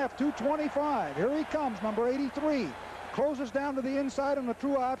 6'2 and a half, 225. Here he comes, number 83. Closes down to the inside on the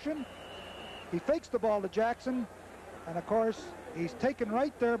true option. He fakes the ball to Jackson, and of course, he's taken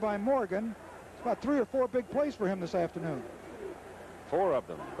right there by Morgan. It's about 3 or 4 big plays for him this afternoon. 4 of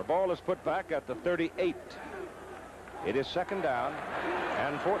them. The ball is put back at the 38. It is second down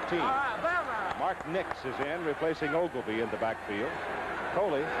and 14. Mark Nix is in, replacing Ogilvy in the backfield.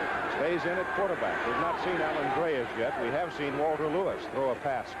 Coley stays in at quarterback. We've not seen Alan Gray as yet. We have seen Walter Lewis throw a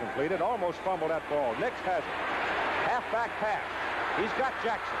pass completed. Almost fumbled that ball. Nix has it. Halfback pass. He's got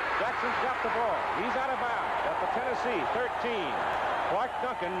Jackson. Jackson's got the ball. He's out of bounds at the Tennessee 13. Clark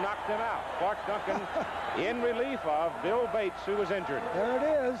Duncan knocked him out. Clark Duncan in relief of Bill Bates, who was injured. There it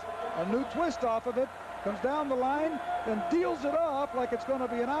is. A new twist off of it. Comes down the line, then deals it off like it's going to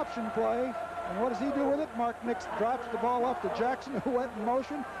be an option play. And what does he do with it? Mark Nix drops the ball off to Jackson, who went in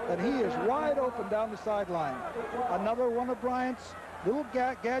motion, and he is wide open down the sideline. Another one of Bryant's little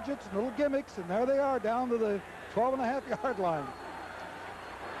gadgets, little gimmicks, and there they are down to the 12.5-yard line.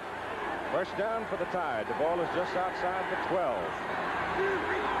 First down for the Tide. The ball is just outside the 12.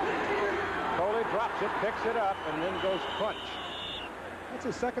 Coley drops it, picks it up, and then goes crunch. That's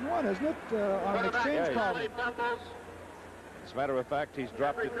his second one, isn't it? On an exchange problem. As a matter of fact, he's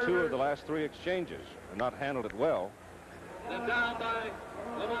dropped it 2 of the last 3 exchanges and not handled it well. I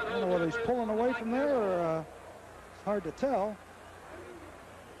don't know whether he's pulling away from there or it's hard to tell.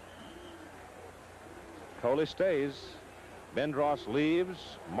 Coley stays. Bendross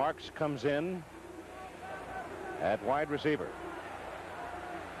leaves. Marks comes in at wide receiver.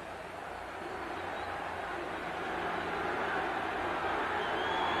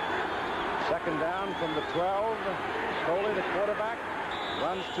 Second down from the 12. Coley, the quarterback,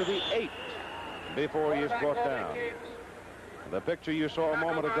 runs to the 8 before he is brought down. The picture you saw a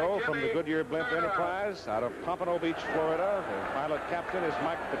moment ago from the Goodyear Blimp Enterprise out of Pompano Beach, Florida. The pilot captain is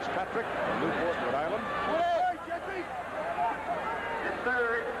Mike Fitzpatrick from Newport, Rhode Island.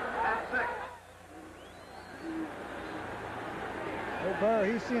 Third and 6.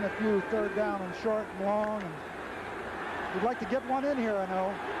 O'Barry, he's seen a few third down and short and long, and he'd like to get one in here, I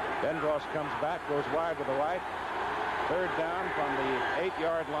know. Bendross comes back, goes wide with the right. Third down from the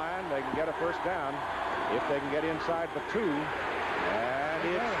 8-yard line. They can get a first down if they can get inside the 2. And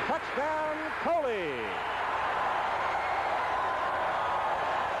it's touchdown, Coley.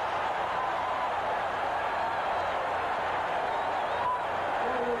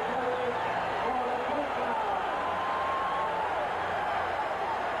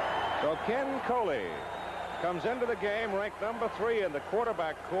 So Ken Coley comes into the game ranked number 3 in the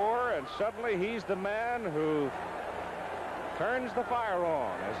quarterback corps, and suddenly he's the man who turns the fire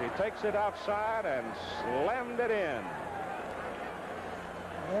on as he takes it outside and slammed it in.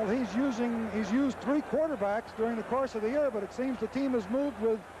 Well, he's used 3 quarterbacks during the course of the year, but it seems the team has moved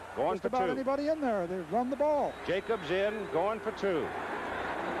with Going just for about 2. anybody in there. They run the ball. Jacobs in, going for 2.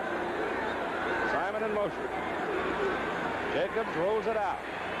 Simon in motion. Jacobs rolls it out.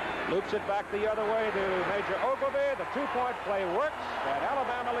 Loops it back the other way to Major Ogilvy. The 2-point play works, and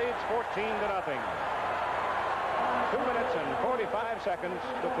Alabama leads 14-0. 2 minutes and 45 seconds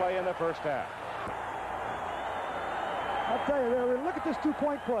to play in the first half. I'll tell you, look at this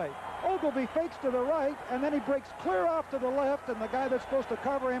two-point play. Ogilvie fakes to the right, and then he breaks clear off to the left, and the guy that's supposed to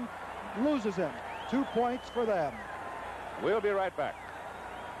cover him loses him. 2 points for them. We'll be right back.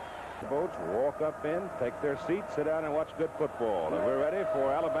 Boats walk up in, take their seats, sit down and watch good football. And we're ready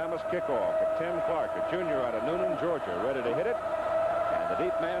for Alabama's kickoff. Tim Clark, a junior out of Noonan, Georgia, ready to hit it. And the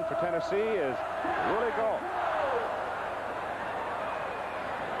deep man for Tennessee is Willie Gault.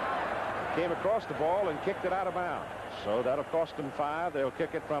 Came across the ball and kicked it out of bounds. So that'll cost them 5. They'll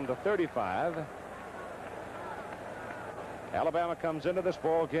kick it from the 35. Alabama comes into this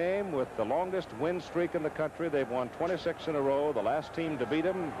ball game with the longest win streak in the country. They've won 26 in a row. The last team to beat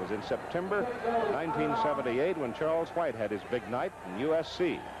them was in September 1978 when Charles White had his big night, and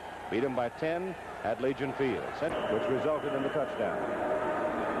USC beat him by 10 at Legion Field, which resulted in the touchdown.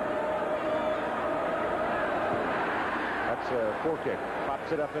 That's a forekick.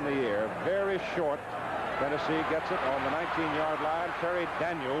 Pops it up in the air. Very short. Tennessee gets it on the 19-yard line. Terry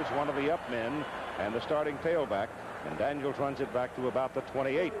Daniels, one of the up men, and the starting tailback. And Daniels runs it back to about the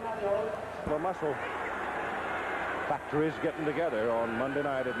 28. The muscle factories getting together on Monday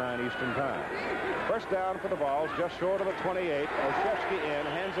night at 9 Eastern time. First down for the Vols, just short of the 28. Olszewski in,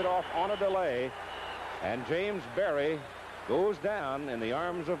 hands it off on a delay. And James Berry goes down in the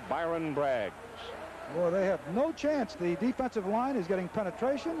arms of Byron Braggs. Boy, they have no chance. The defensive line is getting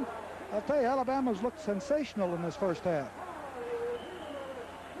penetration. I'll tell you, Alabama's looked sensational in this first half.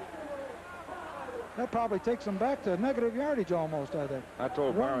 That probably takes them back to negative yardage almost, I think. I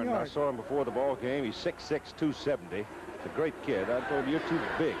told Byron, I saw him before the ball game. He's 6'6", 270. He's a great kid. I told him, you're too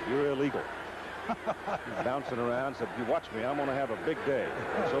big. You're illegal. He's bouncing around. Said, if you watch me, I'm going to have a big day.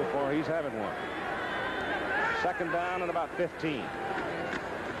 And so far, he's having one. Second down and about 15.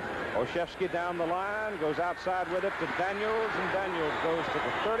 Olszewski down the line, goes outside with it to Daniels, and Daniels goes to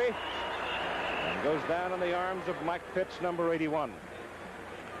the 30 and goes down in the arms of Mike Pitts, number 81.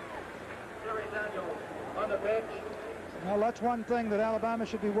 On the pitch. Now, that's one thing that Alabama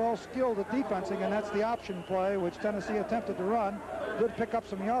should be well skilled at defensing, and that's the option play, which Tennessee attempted to run. Did pick up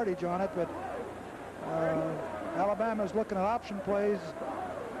some yardage on it, but Alabama's looking at option plays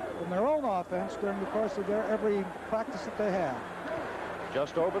in their own offense during the course of their every practice that they have.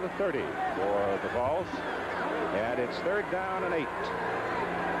 Just over the 30 for the Vols, and it's third down and 8.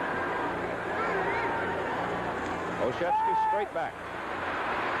 Olszewski straight back.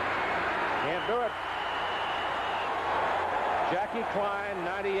 Can't do it. Jackie Klein,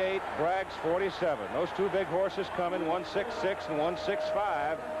 98, Braggs, 47. Those two big horses coming, 166 and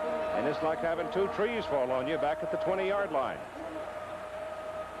 165. And it's like having two trees fall on you back at the 20-yard line.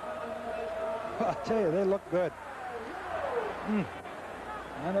 I'll tell you, they look good.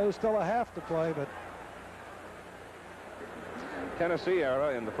 I know there's still a half to play, but... Tennessee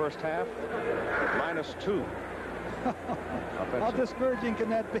era in the first half, -2. How discouraging can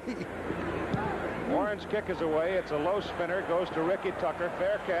that be? Warren's kick is away. It's a low spinner. Goes to Ricky Tucker.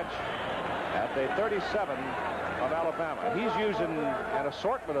 Fair catch at the 37 of Alabama. He's using an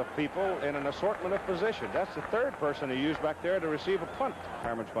assortment of people in an assortment of positions. That's the third person he used back there to receive a punt.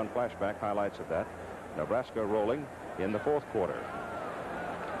 Fireman's Fund flashback highlights of that. Nebraska rolling in the fourth quarter.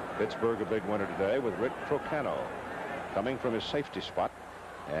 Pittsburgh a big winner today with Rick Trocano coming from his safety spot.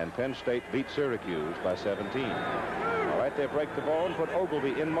 And Penn State beat Syracuse by 17. All right, they break the ball and put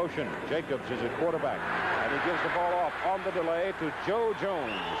Ogilvie in motion. Jacobs is at quarterback, and he gives the ball off on the delay to Joe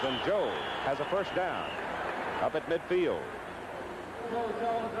Jones, and Joe has a first down up at midfield.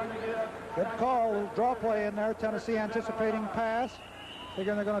 Good call, draw play in there. Tennessee anticipating pass.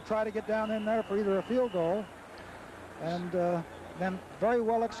 Figuring they're going to try to get down in there for either a field goal, and then very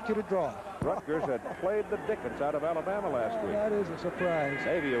well executed draw. Rutgers had played the dickens out of Alabama last week. That is a surprise.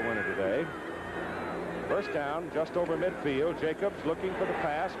 Navy a winner today. First down, just over midfield. Jacobs looking for the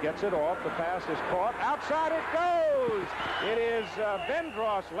pass, gets it off. The pass is caught. Outside it goes. It is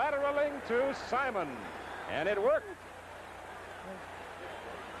Vendross lateraling to Simon, and it worked.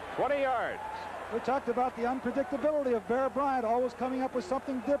 20 yards. We talked about the unpredictability of Bear Bryant, always coming up with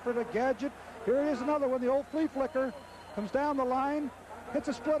something different, a gadget. Here is another one, the old flea flicker. Comes down the line, hits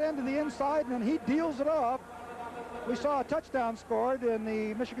a split end to the inside, and then he deals it off. We saw a touchdown scored in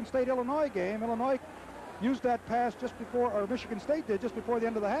the Michigan State-Illinois game. Illinois used that pass just before, or Michigan State did, just before the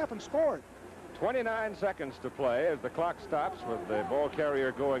end of the half and scored. 29 seconds to play as the clock stops with the ball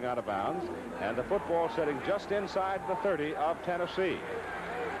carrier going out of bounds, and the football sitting just inside the 30 of Tennessee.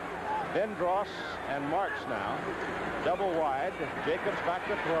 Vendross and Marks now. Double wide. Jacobs back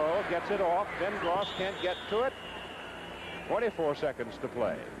to throw. Gets it off. Vendross can't get to it. 24 seconds to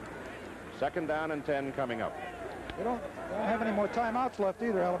play. Second down and 10 coming up. They don't have any more timeouts left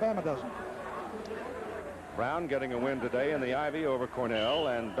either. Alabama doesn't. Brown getting a win today in the Ivy over Cornell,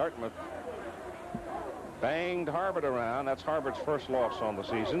 and Dartmouth banged Harvard around. That's Harvard's first loss on the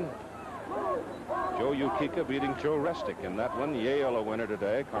season. Joe Ukika beating Joe Restic in that one. Yale a winner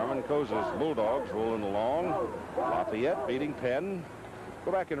today. Carmen Koza's Bulldogs rolling along. Lafayette beating Penn.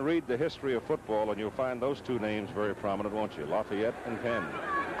 Go back and read the history of football, and you'll find those two names very prominent, won't you? Lafayette and Penn.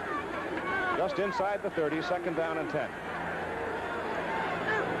 Just inside the 30, second down and 10.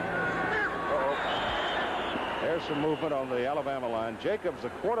 There's some movement on the Alabama line. Jacobs, the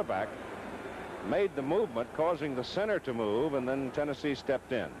quarterback, made the movement, causing the center to move, and then Tennessee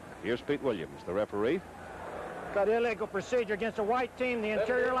stepped in. Here's Pete Williams, the referee. Got illegal procedure against a white team. The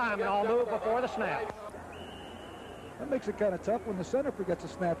interior linemen all move before the snap. That makes it kind of tough when the center forgets a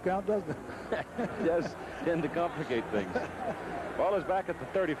snap count, doesn't it? It does tend to complicate things. Ball is back at the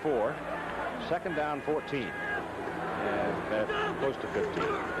 34. Second down, 14. And close to 15.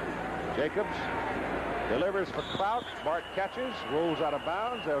 Jacobs delivers for Kraut. Bart catches, rolls out of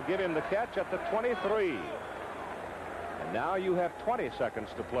bounds. They'll give him the catch at the 23. And now you have 20 seconds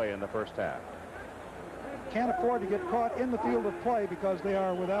to play in the first half. Can't afford to get caught in the field of play because they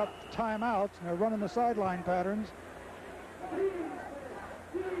are without timeouts, and they're running the sideline patterns.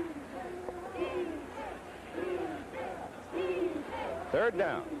 Third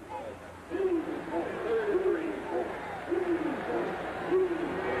down.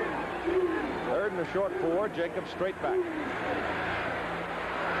 Third and a short 4. Jacobs straight back.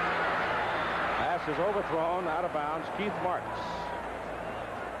 Pass is overthrown, out of bounds. Keith Marks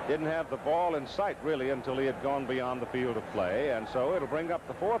didn't have the ball in sight really until he had gone beyond the field of play, and so it'll bring up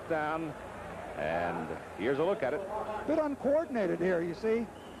the fourth down. And here's a look at it. Bit uncoordinated here, you see.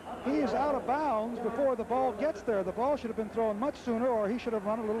 He is out of bounds before the ball gets there. The ball should have been thrown much sooner, or he should have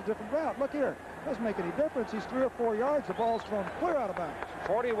run a little different route. Look here. Doesn't make any difference. He's 3 or 4 yards. The ball's thrown clear out of bounds.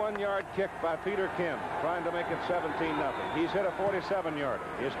 41-yard kick by Peter Kim, trying to make it 17-0. He's hit a 47-yarder.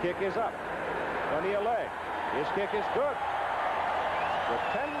 His kick is up. Plenty of leg. His kick is good. With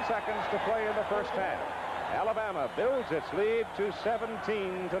 10 seconds to play in the first half, Alabama builds its lead to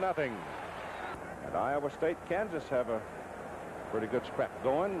 17-0. And Iowa State, Kansas have a pretty good scrap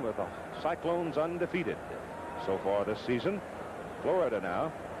going with the Cyclones undefeated so far this season. Florida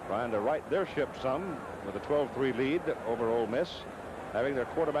now trying to right their ship some with a 12-3 lead over Ole Miss. Having their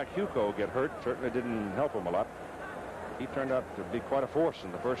quarterback Hugo get hurt certainly didn't help them a lot. He turned out to be quite a force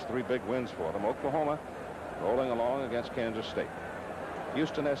in the first 3 big wins for them. Oklahoma rolling along against Kansas State.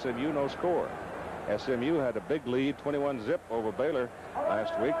 Houston SMU no score. SMU had a big lead, 21-0 over Baylor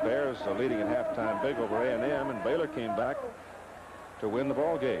last week. Bears leading at halftime big over A&M, and Baylor came back to win the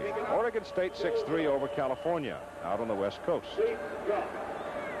ball game. Oregon State 6-3 over California out on the West Coast.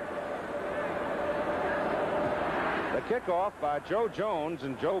 The kickoff by Joe Jones,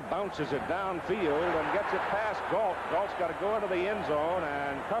 and Joe bounces it downfield and gets it past Galt. Galt's got to go into the end zone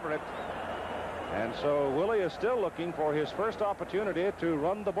and cover it. And so Willie is still looking for his first opportunity to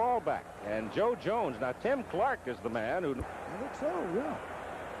run the ball back. And Joe Jones, now Tim Clark is the man who... I think so, yeah.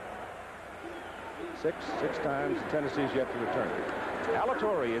 Six times Tennessee's yet to return.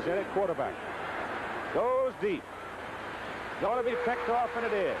 Alatorre is in at quarterback. Goes deep. Going to be picked off, and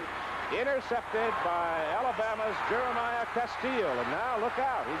it is. Intercepted by Alabama's Jeremiah Castile. And now look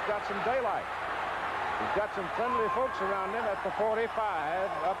out. He's got some daylight. He's got some friendly folks around him at the 45,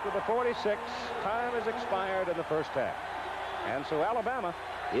 up to the 46. Time has expired in the first half. And so Alabama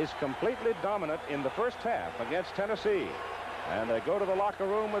is completely dominant in the first half against Tennessee. And they go to the locker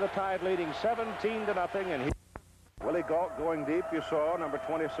room with the Tide leading 17-0. And Willie Galt going deep, you saw, number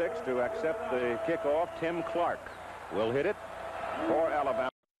 26, to accept the kickoff. Tim Clark will hit it for Alabama.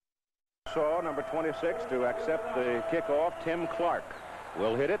 Saw number 26 to accept the kickoff. Tim Clark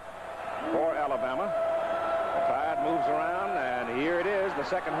will hit it for Alabama. The Tide moves around, and here it is. The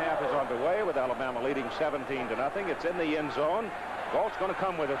second half is underway with Alabama leading 17-0. It's in the end zone. Galt's going to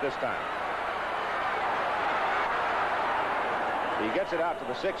come with it this time. He gets it out to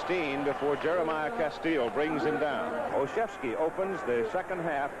the 16 before Jeremiah Castile brings him down. Olszewski opens the second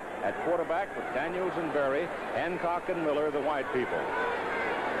half at quarterback with Daniels and Berry, Hancock and Miller, the wide people.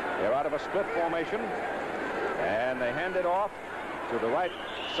 They're out of a split formation, and they hand it off to the right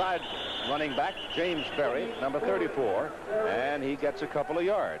side running back, James Berry, number 34, and he gets a couple of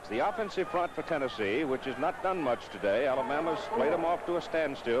yards. The offensive front for Tennessee, which has not done much today, Alabama's played them off to a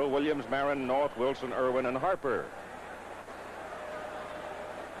standstill. Williams, Marin, North, Wilson, Irwin, and Harper.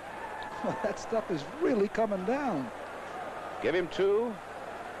 Well, that stuff is really coming down. Give him 2.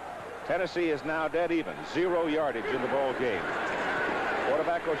 Tennessee is now dead even. 0 yardage in the ball game.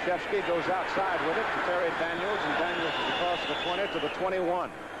 Quarterback Olszewski goes outside with it to Terry Daniels, and Daniels is across the 20 to the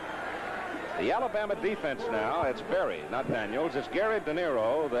 21. The Alabama defense now, it's Berry, not Daniels. It's Gary De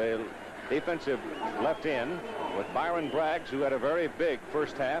Niro, the defensive left end, with Byron Braggs, who had a very big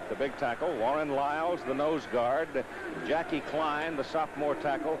first half, the big tackle. Warren Lyles, the nose guard. Jackie Klein, the sophomore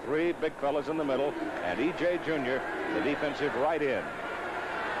tackle. Three big fellas in the middle. And E.J. Jr., the defensive right end.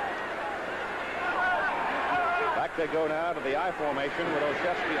 Back they go now to the I formation with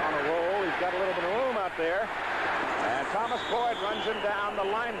Olszewski on a roll. He's got a little bit of room out there. And Thomas Boyd runs him down, the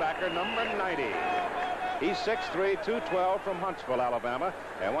linebacker, number 90. He's 6'3", 212 from Huntsville, Alabama.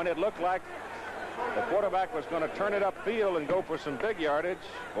 And when it looked like the quarterback was going to turn it upfield and go for some big yardage,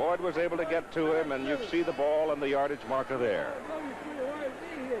 Boyd was able to get to him, and you see the ball and the yardage marker there.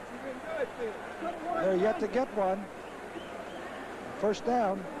 They're yet to get one. First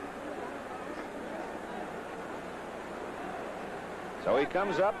down. So he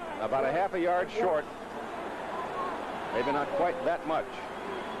comes up about a half a yard short. Maybe not quite that much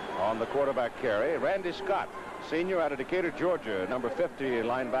on the quarterback carry. Randy Scott, senior out of Decatur, Georgia, number 50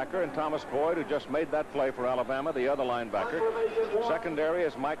 linebacker, and Thomas Boyd, who just made that play for Alabama, the other linebacker. Secondary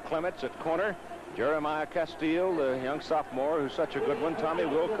is Mike Clements at corner. Jeremiah Castile, the young sophomore, who's such a good one. Tommy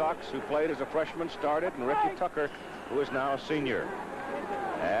Wilcox, who played as a freshman, started, and Ricky Tucker, who is now a senior.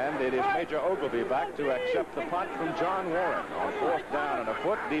 And it is Major Ogilvie back to accept the punt from John Warren on fourth down and a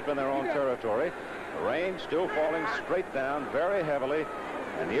foot deep in their own territory. The rain still falling straight down very heavily.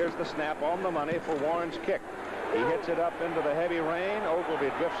 And here's the snap on the money for Warren's kick. He hits it up into the heavy rain. Ogilvie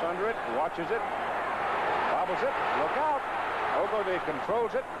drifts under it, watches it, bobbles it. Look out! Ogilvie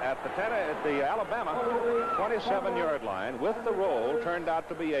controls it at the Alabama 27-yard line with the roll. Turned out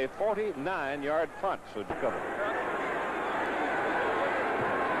to be a 49-yard punt. So to cover.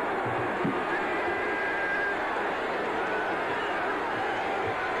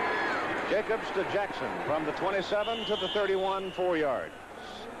 Jacobs to Jackson from the 27 to the 31, 4 yards.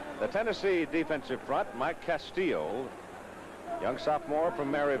 The Tennessee defensive front, Mike Castillo, young sophomore from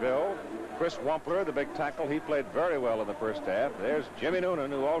Maryville. Chris Wampler, the big tackle, he played very well in the first half. There's Jimmy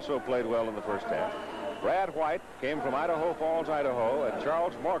Noonan, who also played well in the first half. Brad White came from Idaho Falls, Idaho, and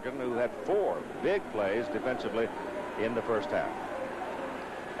Charles Morgan, who had 4 big plays defensively in the first half.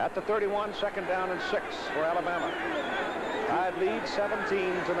 At the 31, second down and 6 for Alabama. Tide leads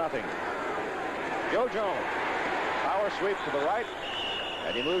 17-0. Joe Jones, power sweep to the right,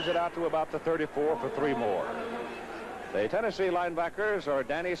 and he moves it out to about the 34 for 3 more. The Tennessee linebackers are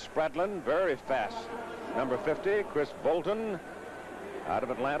Danny Spradlin, very fast, number 50. Chris Bolton out of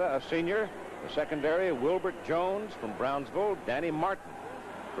Atlanta, a senior. The secondary, Wilbert Jones from Brownsville. Danny Martin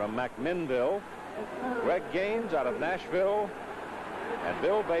from McMinnville. Greg Gaines out of Nashville. And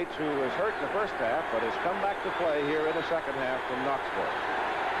Bill Bates, who was hurt in the first half, but has come back to play here in the second half from Knoxville.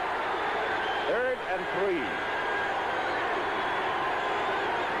 3rd and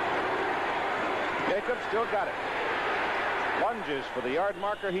 3. Jacobs still got it. Lunges for the yard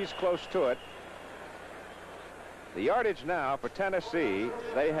marker. He's close to it. The yardage now for Tennessee,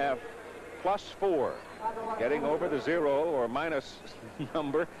 they have +4, getting over the 0 or minus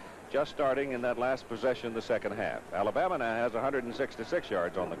number just starting in that last possession the second half. Alabama now has 166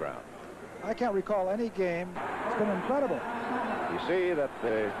 yards on the ground. I can't recall any game. It's been incredible. You see that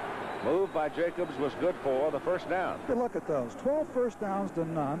the move by Jacobs was good for the first down. Good look at those. 12 first downs to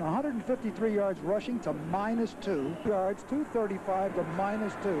none. 153 yards rushing to -2 yards. 235 to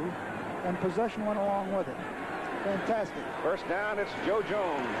 -2. And possession went along with it. Fantastic. First down, it's Joe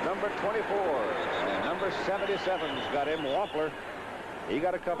Jones, number 24. And number 77's got him, Wampler. He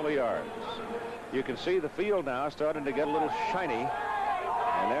got a couple of yards. You can see the field now starting to get a little shiny.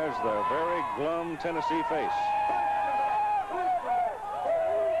 And there's the very glum Tennessee face.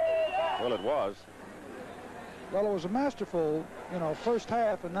 Well, it was. Well, it was a masterful, first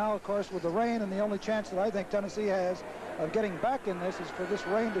half. And now, of course, with the rain, and the only chance that I think Tennessee has of getting back in this is for this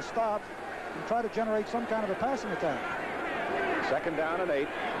rain to stop and try to generate some kind of a passing attack. Second down and 8.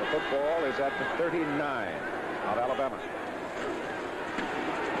 The football is at the 39 of Alabama.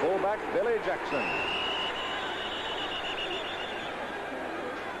 Fullback Billy Jackson.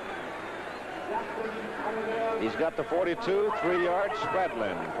 He's got the 42, 3 yards.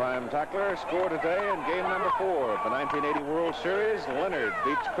 Spradlin, prime tackler, scored today in game number 4 of the 1980 World Series. Leonard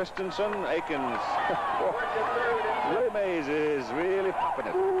beats Christensen. Akins. Willie Mays is really popping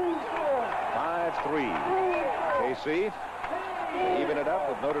it. 5-3. KC even it up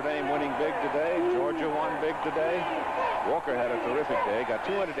with Notre Dame winning big today. Georgia won big today. Walker had a terrific day. Got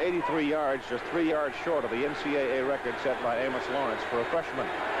 283 yards, just 3 yards short of the NCAA record set by Amos Lawrence for a freshman.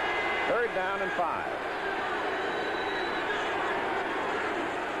 Third down and 5.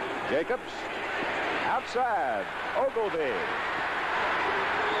 Jacobs outside. Ogilvie.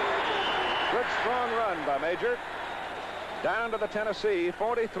 strong run by Major. Down to the Tennessee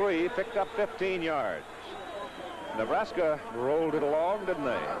 43, picked up 15 yards. Nebraska rolled it along, didn't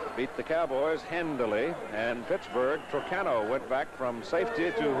they? Beat the Cowboys handily, and Pittsburgh, Trocano went back from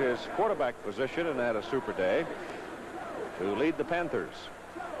safety to his quarterback position and had a super day to lead the Panthers.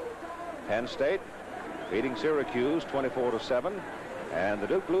 Penn State beating Syracuse 24-7, and the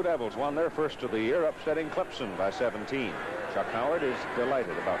Duke Blue Devils won their first of the year, upsetting Clemson by 17. Chuck Howard is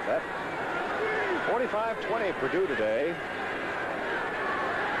delighted about that. 45-20 Purdue today.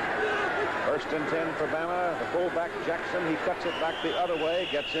 First and 10 for Bama. The fullback Jackson, he cuts it back the other way,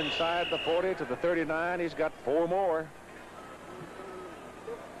 gets inside the 40 to the 39. He's got 4 more.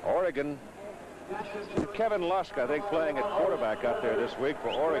 Oregon. Kevin Lusk, I think, playing at quarterback out there this week for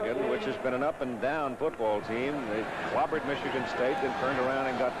Oregon, which has been an up and down football team. They clobbered Michigan State, then turned around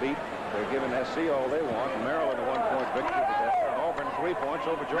and got beat. They're giving SC all they want. Maryland a 1-point victory today. And Auburn 3 points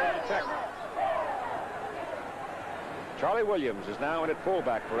over Georgia Tech. Charlie Williams is now in at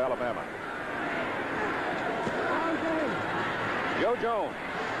fullback for Alabama. Joe Jones.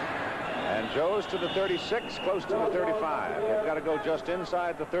 And Joe's to the 36, close to the 35. They've got to go just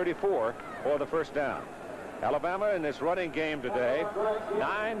inside the 34 for the first down. Alabama in this running game today,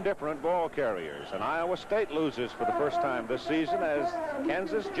 9 different ball carriers. And Iowa State loses for the first time this season as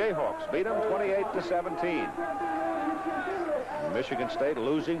Kansas Jayhawks beat them 28-17. Michigan State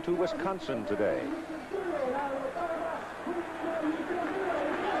losing to Wisconsin today.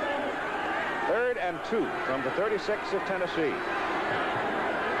 3rd and 2 from the 36 of Tennessee.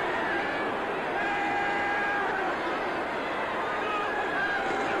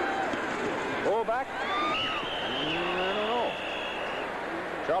 Fullback? I don't know.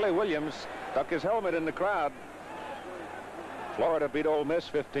 Charlie Williams stuck his helmet in the crowd. Florida beat Ole Miss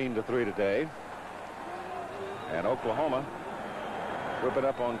 15-3 today. And Oklahoma whipping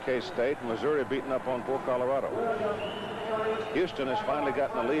up on K-State. Missouri beating up on poor Colorado. Houston has finally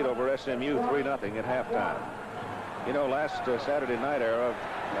gotten a lead over SMU 3-0 at halftime. You know, last Saturday night, Ara,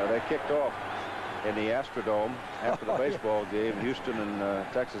 they kicked off in the Astrodome after the baseball game, Houston and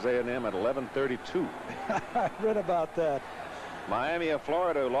Texas A&M at 11:32. I read about that. Miami of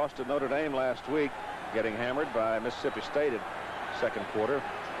Florida lost to Notre Dame last week, getting hammered by Mississippi State at second quarter,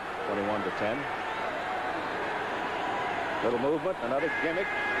 21-10. Little movement, another gimmick,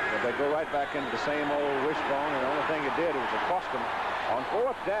 but they go right back into the same old wishbone, and the only thing it did was it cost them on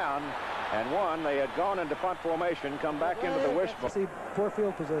 4th down and 1. They had gone into punt formation, come back into the wishbone. See, poor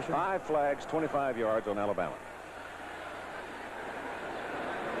field position. 5 flags, 25 yards on Alabama.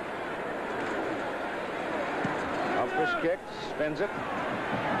 Humphries kicks, spins it.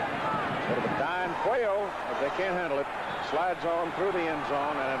 Bit of a dime Cuello, but they can't handle it. Slides on through the end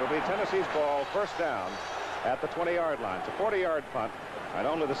zone, and it'll be Tennessee's ball, first down at the 20-yard line. It's a 40-yard punt, and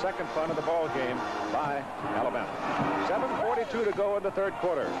only the second punt of the ball game by Alabama. 7:42 to go in the third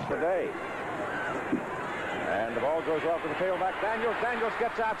quarter today. And the ball goes off to the tailback. Daniels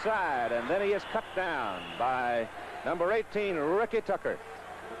gets outside, and then he is cut down by number 18, Ricky Tucker,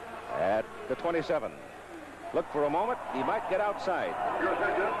 at the 27. Look for a moment. He might get outside.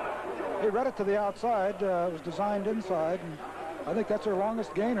 He read it to the outside. It was designed inside. And I think that's their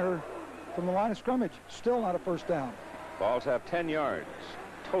longest gainer from the line of scrimmage. Still not a first down. Balls have 10 yards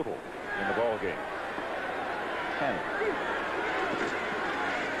total in the ball game. 10.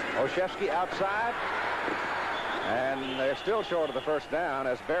 Olszewski outside. And they're still short of the first down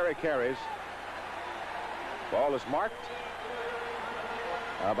as Barry carries. Ball is marked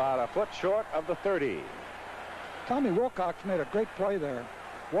about a foot short of the 30. Tommy Wilcox made a great play there.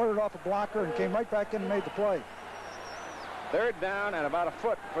 Warded off a blocker and came right back in and made the play. 3rd down and about a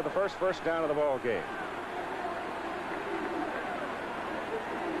foot for the first down of the ball game.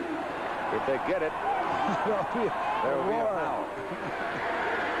 If they get it, there will be a foul.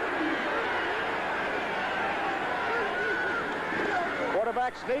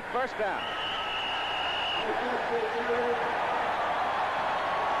 Quarterback sneak, first down.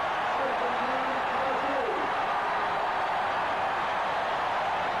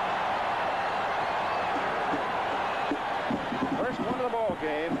 First one of the ball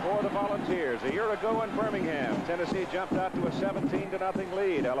game for the Volunteers. A year ago in Birmingham, Tennessee jumped out to a 17-0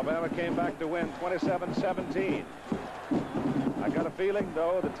 lead. Alabama came back to win 27-17. I got a feeling,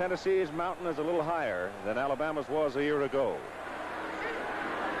 though, that Tennessee's mountain is a little higher than Alabama's was a year ago.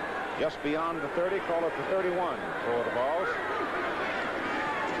 Just beyond the 30, call it the 31 for the balls.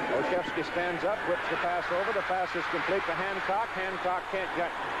 Olszewski stands up, whips the pass over. The pass is complete to Hancock. Hancock can't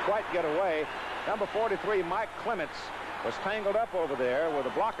quite get away. Number 43, Mike Clements, was tangled up over there with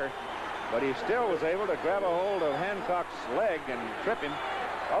a blocker, but he still was able to grab a hold of Hancock's leg and trip him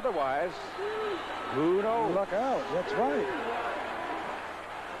Otherwise, who knows? Look out. That's right.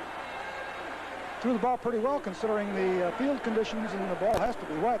 Threw the ball pretty well considering the field conditions, and the ball has to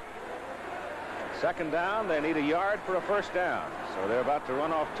be wet. Second down, they need a yard for a first down. So they're about to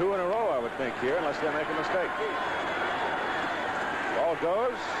run off 2 in a row, I would think, here, unless they make a mistake. Ball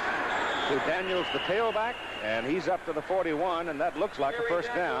goes to Daniels, the tailback, and he's up to the 41, and that looks like a first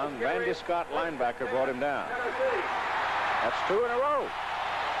down. Randy Scott, linebacker, brought him down. That's 2 in a row.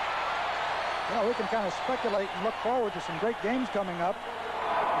 Well, we can kind of speculate and look forward to some great games coming up.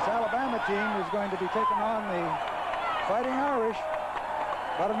 This Alabama team is going to be taking on the Fighting Irish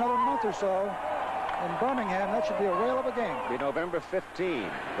about another month or so in Birmingham. That should be a whale of a game. Be November 15,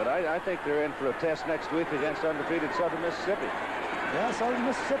 but I think they're in for a test next week against undefeated Southern Mississippi. Yeah, Southern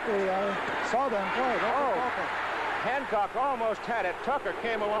Mississippi, I saw them play. Hancock almost had it. Tucker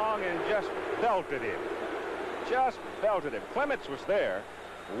came along and just belted him. Just belted him. Clements was there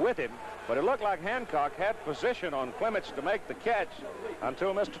with him, but it looked like Hancock had position on Clements to make the catch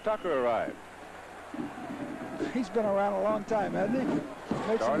until Mr. Tucker arrived. He's been around a long time, hasn't he?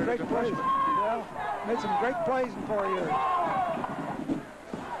 Made some great plays. Yeah, made some great plays in 4 years.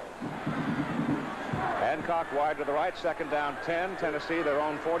 Hancock wide to the right, second down 10. Tennessee, their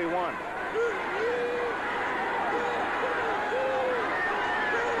own 41.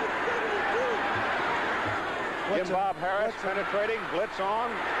 Jim Bob Harris penetrating, blitz on,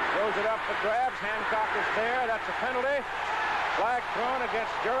 throws it up for grabs. Hancock is there. That's a penalty. Flag thrown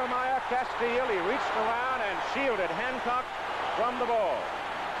against Jeremiah Castile. He reached around and shielded Hancock from the ball.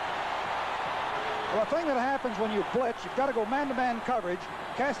 Well, the thing that happens when you blitz, you've got to go man-to-man coverage.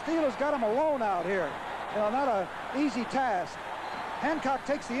 Castile's got him alone out here. You know, not an easy task. Hancock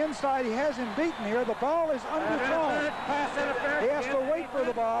takes the inside. He has him beaten here. The ball is underthrown. He has to wait for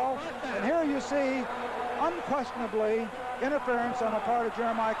the ball. And here you see, unquestionably, interference on the part of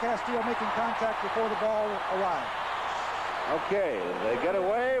Jeremiah Castile, making contact before the ball arrived. Okay, they get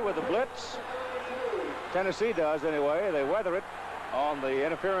away with the blitz. Tennessee does anyway. They weather it on the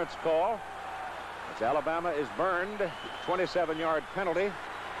interference call. As Alabama is burned, 27-yard penalty.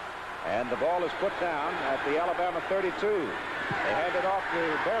 And the ball is put down at the Alabama 32. They hand it off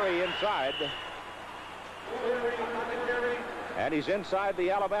to Berry inside. And he's inside the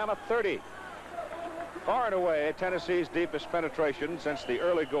Alabama 30. Far and away, Tennessee's deepest penetration since the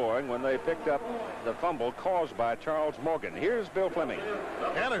early going when they picked up the fumble caused by Charles Morgan. Here's Bill Fleming.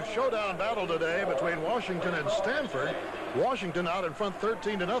 And a showdown battle today between Washington and Stanford. Washington out in front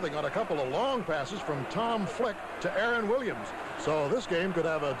 13-0 on a couple of long passes from Tom Flick to Aaron Williams. So this game could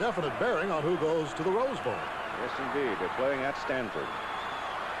have a definite bearing on who goes to the Rose Bowl. Yes, indeed. They're playing at Stanford.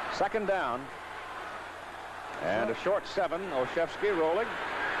 Second down. And a short 7. Olszewski rolling.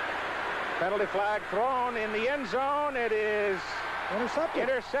 Penalty flag thrown in the end zone. It is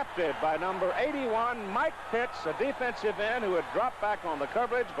intercepted by number 81, Mike Pitts, a defensive end who had dropped back on the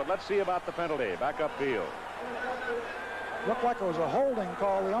coverage. But let's see about the penalty. Back upfield. Looked like it was a holding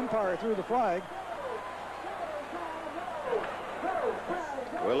call. The umpire threw the flag.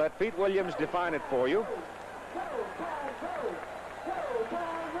 We'll let Pete Williams define it for you.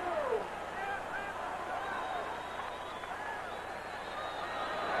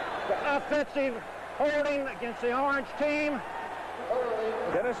 The offensive holding against the orange team.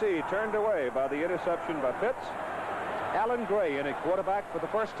 Tennessee turned away by the interception by Pitts. Alan Gray in at quarterback for the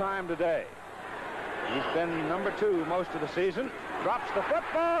first time today. He's been number 2 most of the season. Drops the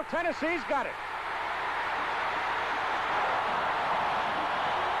football. Tennessee's got it.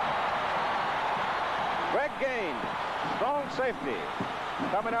 Greg Gaines, strong safety,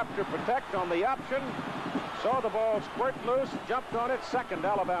 coming up to protect on the option. Saw the ball squirt loose, jumped on it. Second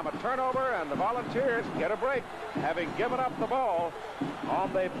Alabama turnover, and the Volunteers get a break, having given up the ball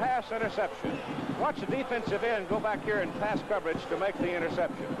on the pass interception. Watch the defensive end go back here in pass coverage to make the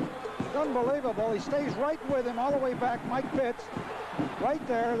interception. Unbelievable. He stays right with him all the way back. Mike Pitts, right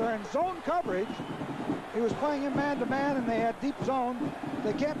there. They're in zone coverage. He was playing him man-to-man, and they had deep zone.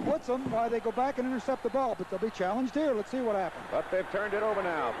 They can't blitz him while they go back and intercept the ball, but they'll be challenged here. Let's see what happens. But they've turned it over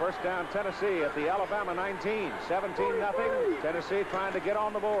now. First down, Tennessee at the Alabama 19. 17-0. Tennessee trying to get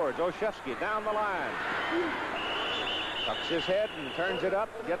on the boards. Olszewski down the line. Tucks his head and turns it up.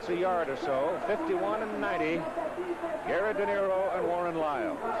 Gets a yard or so. 51-90. Garrett De Niro and Warren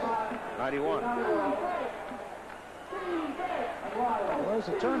Lyles. 91. Well, there's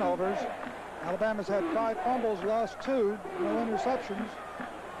the turnovers. Alabama's had 5 fumbles, lost 2, no interceptions.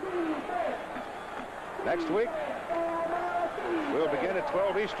 Next week, we'll begin at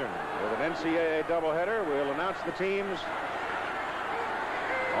 12 Eastern with an NCAA doubleheader. We'll announce the teams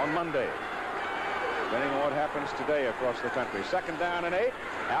on Monday. depending on what happens today across the country. 2nd down and 8.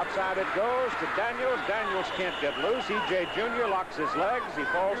 Outside it goes to Daniels. Daniels can't get loose. E.J. Jr. locks his legs. He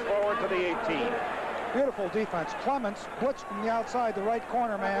falls forward to the 18. Beautiful defense. Clements blitzed from the outside, the right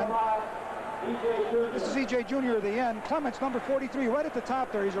corner man. This is E.J. Jr. at the end. Clements, number 43, right at the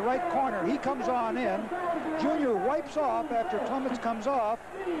top there. He's a right corner. He comes on in. Jr. wipes off after Clements comes off.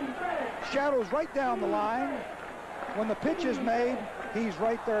 Shadows right down the line. When the pitch is made, he's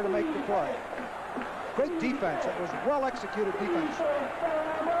right there to make the play. Great defense. It was well-executed defense.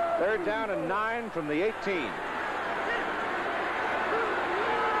 3rd down and 9 from the 18.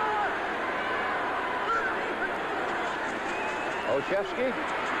 Olszewski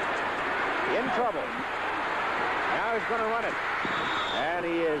in trouble. Now he's going to run it. And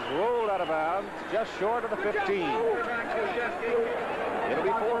he is rolled out of bounds just short of the 15. It'll be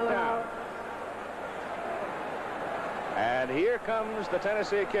 4th down. And here comes the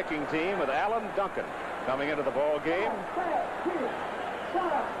Tennessee kicking team with Alan Duncan coming into the ball game.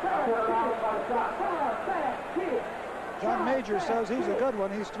 John Major says he's a good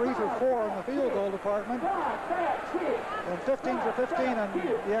one. He's 3 for 4 in the field goal department. And 15 for 15 on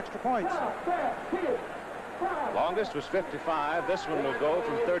the extra points. Longest was 55. This one will go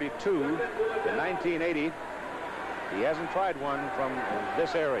from 32 to 1980. He hasn't tried one from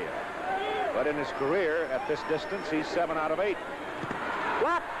this area. But in his career, at this distance, he's 7 out of 8.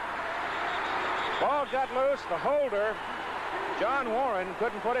 Block! Ball got loose. The holder, John Warren,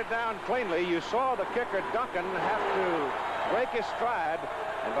 couldn't put it down cleanly. You saw the kicker, Duncan, have to break his stride.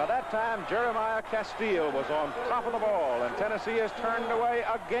 And by that time, Jeremiah Castile was on top of the ball. And Tennessee has turned away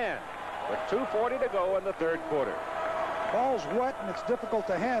again with 2:40 to go in the 3rd quarter. Ball's wet, and it's difficult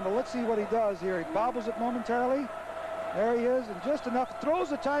to handle. Let's see what he does here. He bobbles it momentarily. There he is, and just enough. Throws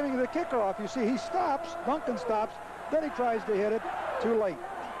the timing of the kicker off. You see, he stops. Duncan stops. Then he tries to hit it. Too late.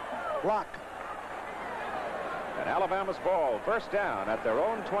 Block. And Alabama's ball, 1st down at their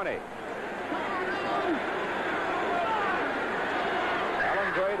own 20.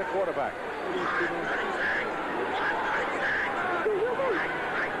 Alan Gray, the quarterback.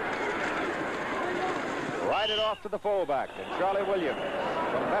 Right it off to the fullback, and Charlie Williams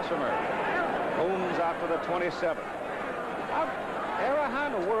from Bessemer booms out to the 27. How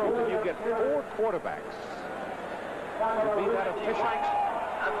in the world can you get 4 quarterbacks to be that efficient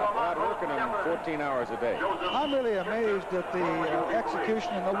without working them 14 hours a day? I'm really amazed at the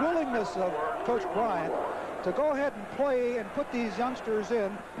execution and the willingness of Coach Bryant to go ahead and play and put these youngsters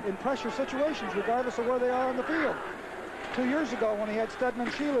in pressure situations, regardless of where they are on the field. 2 years ago when he had Stedman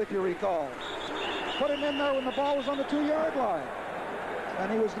Sheila, if you recall, put him in there when the ball was on the 2-yard line.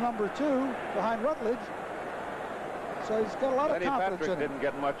 And he was number 2 behind Rutledge. So he's got a lot of confidence Patrick in him. didn't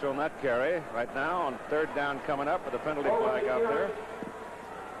get much on that carry. Right now on 3rd down coming up with a penalty flag out there.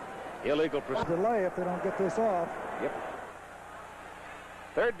 Illegal procedure. Delay if they don't get this off. Yep.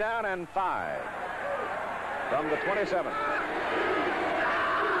 3rd down and 5 from the 27.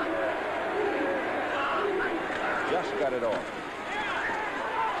 Just got it off.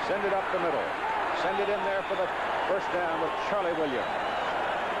 Send it up the middle. Send it in there for the 1st down with Charlie Williams.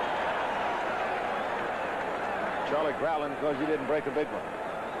 Charlie growling because he didn't break a big one.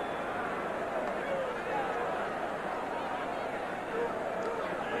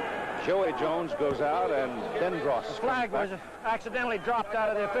 Joey Jones goes out, and Dendros. The flag was accidentally dropped out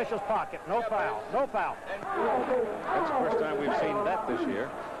of the official's pocket. No foul. No foul. That's the first time we've seen that this year.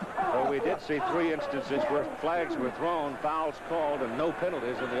 Though we did see 3 instances where flags were thrown, fouls called, and no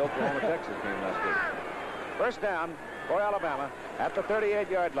penalties in the Oklahoma-Texas game last week. 1st down for Alabama at the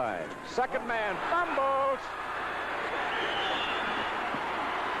 38-yard line. 2nd man fumbles.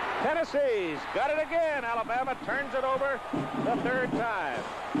 Tennessee's got it again. Alabama turns it over the 3rd time.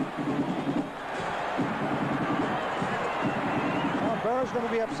 Well, Barrow's going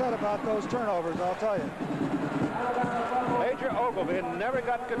to be upset about those turnovers, I'll tell you. Major Ogilvie never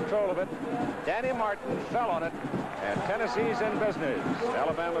got control of it. Danny Martin fell on it, and Tennessee's in business.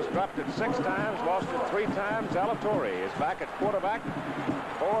 Alabama's dropped it 6 times, lost it 3 times. Alatorre is back at quarterback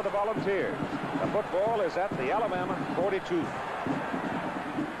for the Volunteers. The football is at the Alabama 42.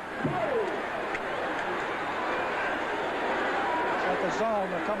 At the zone,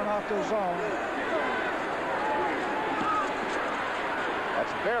 they're coming off their zone.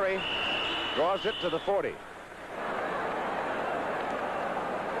 That's Berry, draws it to the 40.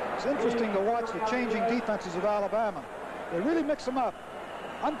 It's interesting to watch the changing defenses of Alabama. They really mix them up.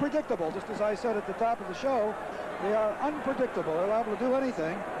 Unpredictable, just as I said at the top of the show. They are unpredictable. They're liable to do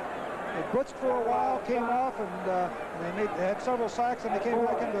anything. They blitzed for a while, came off, and they had several sacks, and they came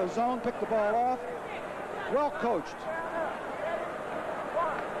back into the zone, picked the ball off. Well coached.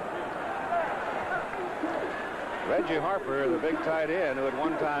 Reggie Harper, the big tight end who at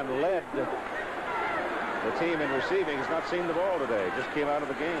one time led the team in receiving, has not seen the ball today. Just came out of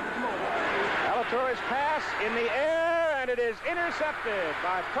the game. Alatorre's pass in the air, and it is intercepted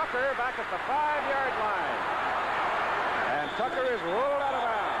by Tucker back at the 5-yard line. And Tucker is rolled out of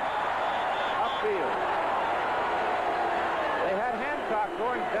bounds. Upfield. They had Hancock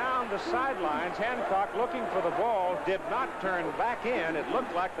going down the sidelines. Hancock, looking for the ball, did not turn back in. It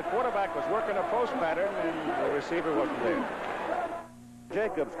looked like the quarterback was working a post pattern, and the receiver wasn't there.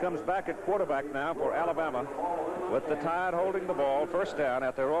 Jacobs comes back at quarterback now for Alabama with the Tide holding the ball. First down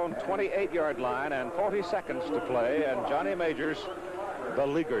at their own 28-yard line and 40 seconds to play, and Johnny Majors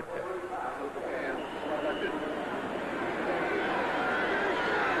beleaguered.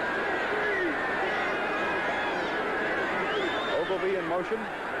 Ogilvie in motion.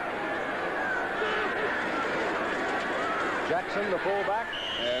 Jackson, the fullback,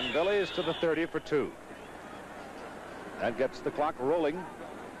 and Billy is to the 30 for 2. That gets the clock rolling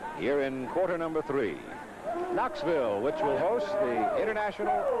here in quarter number 3. Knoxville, which will host the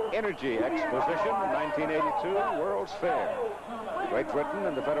International Energy Exposition 1982 World's Fair. Great Britain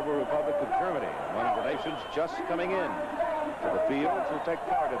and the Federal Republic of Germany, one of the nations just coming in to the field to take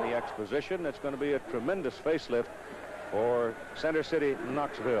part in the exposition. It's going to be a tremendous facelift for Center City,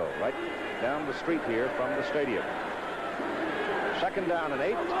 Knoxville, right down the street here from the stadium. Second down and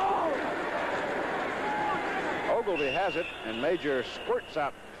 8. Ogilvie has it, and Major squirts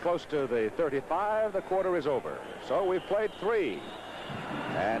out close to the 35. The quarter is over. So we've played 3.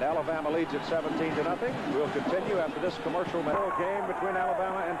 And Alabama leads it 17-0. We'll continue after this commercial game between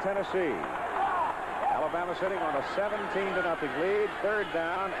Alabama and Tennessee. Alabama sitting on a 17-0 lead. Third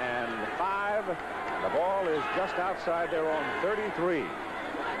down and 5. The ball is just outside their own 33.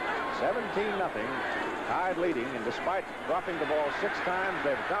 17-0. Tide leading, and despite dropping the ball 6 times,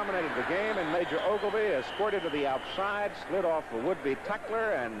 they've dominated the game, and Major Ogilvie has squirted to the outside, slid off a would-be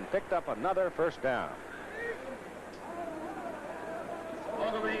tackler, and picked up another first down.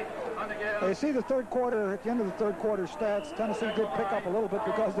 You see the third quarter, at the end of the third quarter stats, Tennessee did pick up a little bit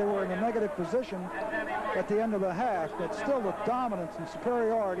because they were in a negative position at the end of the half, but still the dominance and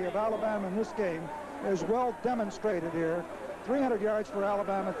superiority of Alabama in this game is well demonstrated here. 300 yards for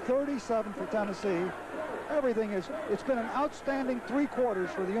Alabama, 37 for Tennessee. Everything is, it's been an outstanding 3 quarters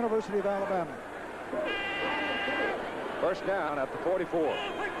for the University of Alabama. First down at the 44.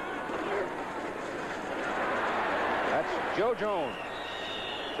 That's Joe Jones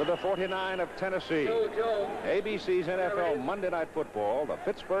to the 49 of Tennessee. ABC's NFL Monday Night Football. The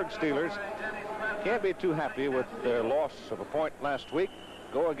Pittsburgh Steelers can't be too happy with their loss of a point last week.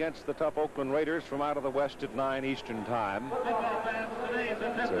 Go against the tough Oakland Raiders from out of the West at 9 Eastern time.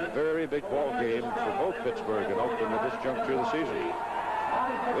 It's a very big ball game for both Pittsburgh and Oakland at this juncture of the season.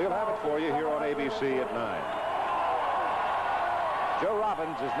 We'll have it for you here on ABC at 9. Joe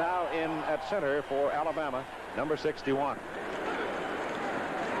Robbins is now in at center for Alabama, number 61.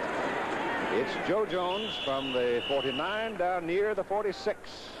 It's Joe Jones from the 49 down near the 46,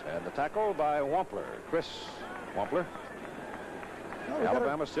 and the tackle by Wampler, Chris Wampler.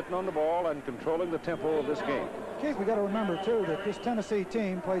 Alabama sitting on the ball and controlling the tempo of this game. Keith, we got to remember, too, that this Tennessee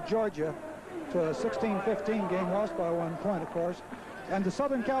team played Georgia to a 16-15 game, lost by 1 point, of course. And to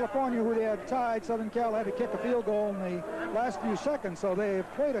Southern California, who they had tied, Southern Cal had to kick a field goal in the last few seconds. So they've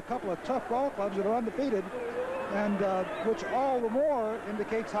played a couple of tough ball clubs that are undefeated, and which all the more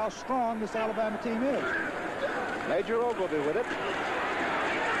indicates how strong this Alabama team is. Major Ogilvie with it.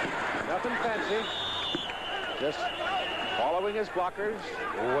 Nothing fancy. Just following his blockers,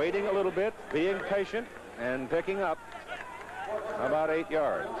 waiting a little bit, being patient, and picking up about 8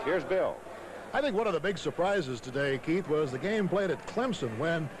 yards. Here's Bill. I think one of the big surprises today, Keith, was the game played at Clemson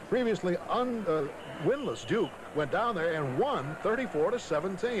when previously winless Duke went down there and won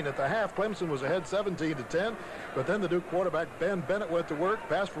 34-17. At the half, Clemson was ahead 17-10, but then the Duke quarterback Ben Bennett went to work,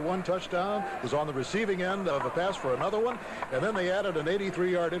 passed for 1 touchdown, was on the receiving end of a pass for another one, and then they added an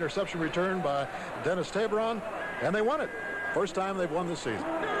 83-yard interception return by Dennis Tabaron, and they won it. First time they've won this season.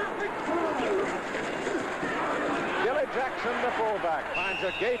 Jackson, the fullback, finds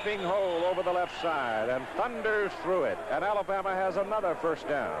a gaping hole over the left side and thunders through it. And Alabama has another first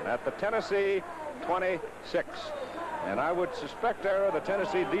down at the Tennessee 26. And I would suspect, Ara, the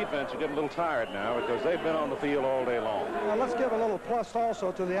Tennessee defense is getting a little tired now because they've been on the field all day long. Well, let's give a little plus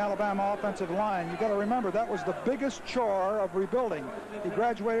also to the Alabama offensive line. You've got to remember that was the biggest chore of rebuilding. He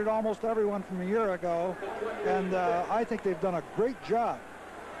graduated almost everyone from a year ago, and I think they've done a great job.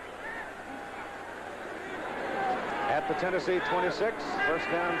 At the Tennessee 26, first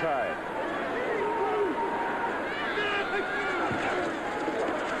down Tide.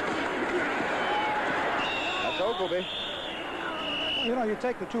 That's Oglesby. You know, you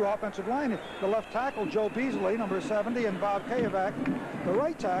take the two offensive line, the left tackle, Joe Beasley, number 70, and Bob Kayevac, the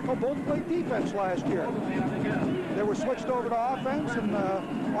right tackle, both played defense last year. They were switched over to offense, and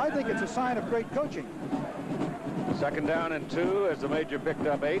I think it's a sign of great coaching. 2nd down and 2 as the Major picked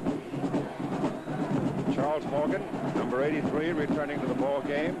up 8. Charles Morgan, number 83, returning to the ball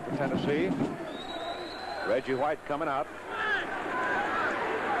game for Tennessee. Reggie White coming out.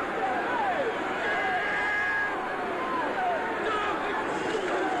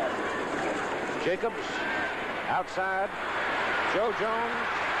 Jacobs outside. Joe Jones,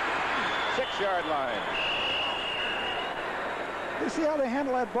 6-yard line. You see how they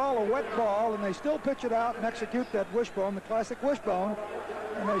handle that ball, a wet ball, and they still pitch it out and execute that wishbone, the classic wishbone,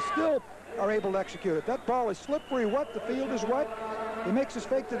 and they still are able to execute it. That ball is slippery, wet. The field is wet. He makes his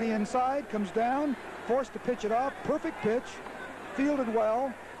fake to the inside, comes down, forced to pitch it off. Perfect pitch, fielded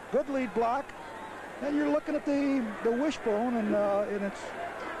well, good lead block. And you're looking at the wishbone, and it's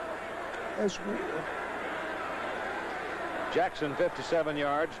as Jackson 57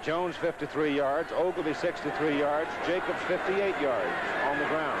 yards, Jones 53 yards, Oglesby 63 yards, Jacobs 58 yards on the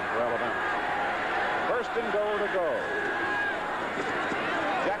ground for Alabama. 1st and goal to go.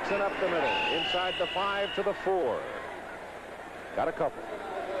 Jackson up the middle, inside the 5 to the 4. Got a couple.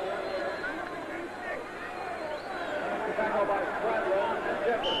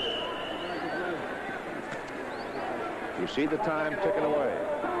 You see the time ticking away.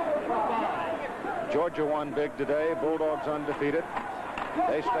 Georgia won big today. Bulldogs undefeated.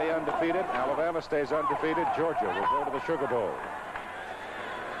 They stay undefeated. Alabama stays undefeated. Georgia will go to the Sugar Bowl.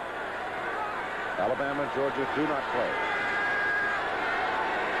 Alabama and Georgia do not play.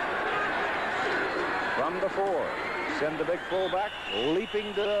 From the 4, send the big fullback,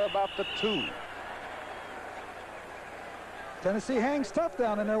 leaping to about the 2. Tennessee hangs tough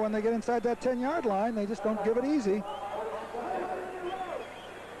down in there when they get inside that 10-yard line. They just don't give it easy.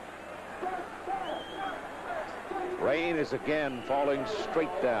 Rain is again falling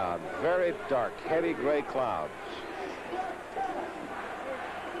straight down. Very dark, heavy gray clouds.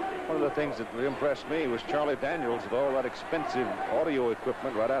 One of the things that impressed me was Charlie Daniels with all that expensive audio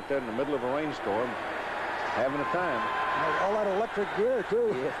equipment right out there in the middle of a rainstorm, having a time. All that electric gear,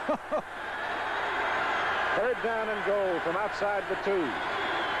 too. Yeah. 3rd down and goal from outside the 2.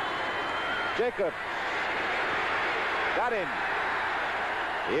 Jacobs got him.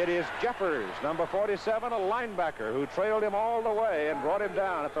 It is Jeffers, number 47, a linebacker, who trailed him all the way and brought him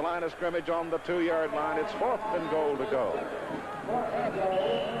down at the line of scrimmage on the 2-yard line. It's 4th and goal to go.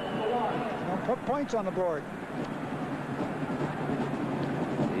 Don't put points on the board.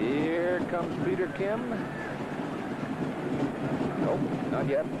 Here comes Peter Kim. Nope, not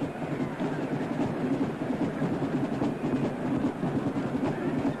yet.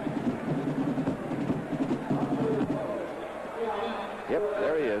 Yep,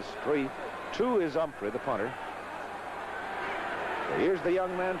 there he is. 3. 2 is Humphrey, the punter. Here's the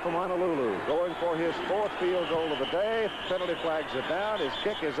young man from Honolulu going for his 4th field goal of the day. Penalty flags are down. His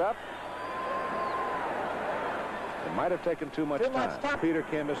kick is up. It might have taken too much time. Peter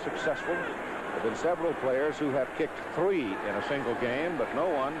Kim is successful. There have been several players who have kicked 3 in a single game, but no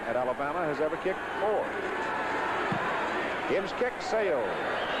one at Alabama has ever kicked 4. Kim's kick sailed.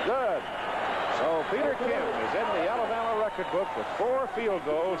 Good. So Peter Kim is in the Alabama record book with 4 field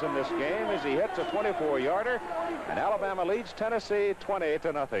goals in this game as he hits a 24-yarder, and Alabama leads Tennessee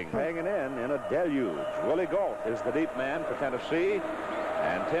 20-0. Hanging in a deluge. Willie Gault is the deep man for Tennessee,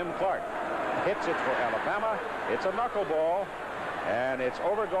 and Tim Clark hits it for Alabama. It's a knuckleball, and it's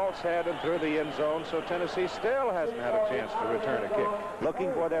over Gault's head and through the end zone, so Tennessee still hasn't had a chance to return a kick.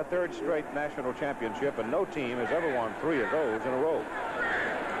 Looking for their 3rd straight national championship, and no team has ever won 3 of those in a row.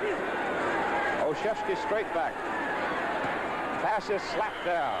 Olszewski straight back. Pass is slapped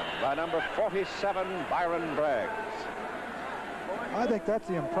down by number 47, Byron Braggs. I think that's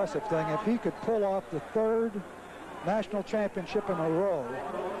the impressive thing. If he could pull off the 3rd national championship in a row,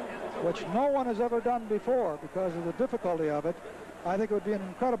 which no one has ever done before because of the difficulty of it, I think it would be an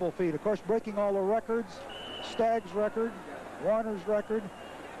incredible feat. Of course, breaking all the records, Stagg's record, Warner's record,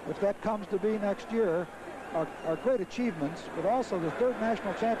 if that comes to be next year, are great achievements, but also the 3rd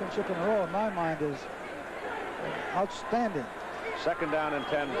national championship in a row, in my mind, is outstanding. 2nd down and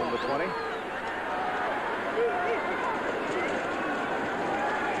 10 from the 20.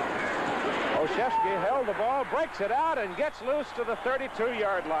 Olszewski held the ball, breaks it out, and gets loose to the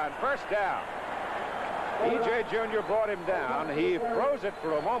 32-yard line. 1st down. E.J. Jr. brought him down. He froze it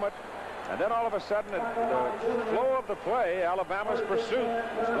for a moment, and then all of a sudden, the flow of the play, Alabama's pursuit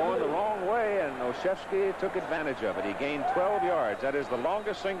was going the wrong way, and Olszewski took advantage of it. He gained 12 yards. That is the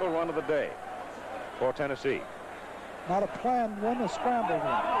longest single run of the day for Tennessee. Not a planned one, a scrambled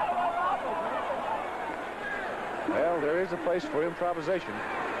one. Well, there is a place for improvisation.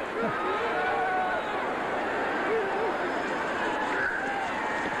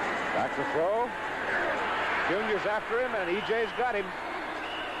 Back to throw. Junior's after him, and E.J.'s got him.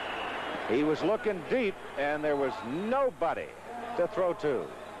 He was looking deep, and there was nobody to throw to.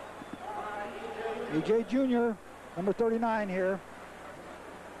 E.J. Junior, number 39 here.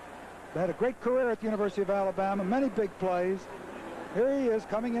 Had a great career at the University of Alabama, many big plays. Here he is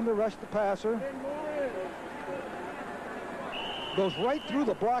coming in to rush the passer. Goes right through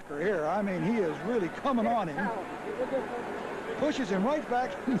the blocker here. I mean, he is really coming on him. Pushes him right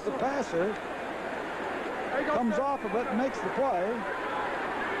back into the passer. Comes off of it and makes the play.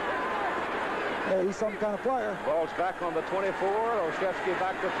 Yeah, he's some kind of player. Ball's back on the 24. Olszewski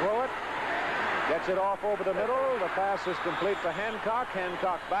back to throw it. Gets it off over the middle. The pass is complete to Hancock.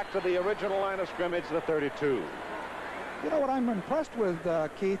 Hancock back to the original line of scrimmage, the 32. You know what I'm impressed with,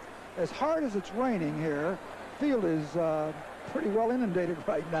 Keith? As hard as it's raining here, the field is pretty well inundated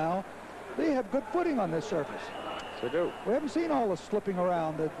right now. They have good footing on this surface. They do. We haven't seen all the slipping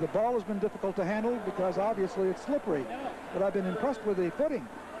around. The ball has been difficult to handle because obviously it's slippery. But I've been impressed with the footing.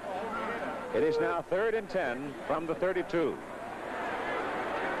 It is now 3rd and 10 from the 32.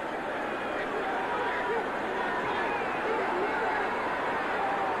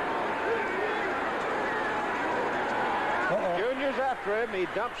 Junior's after him. He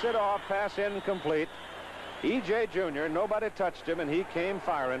dumps it off. Pass incomplete. E.J. Junior, nobody touched him, and he came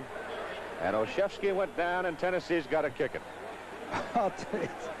firing. And Olszewski went down, and Tennessee's got to kick it. I'll tell you,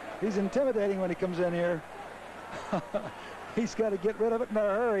 he's intimidating when he comes in here. He's got to get rid of it in a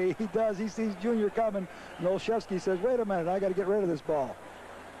hurry. He does. He sees Junior coming, and Olszewski says, wait a minute, I got to get rid of this ball.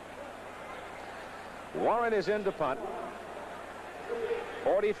 Warren is in to punt.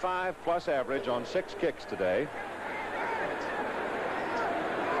 45-plus average on 6 kicks today.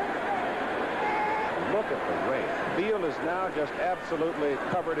 Look at the rain. The field is now just absolutely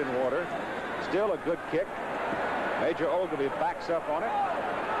covered in water. Still a good kick. Major Ogilvie backs up on it.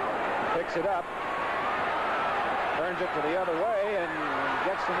 Picks it up. Turns it to the other way and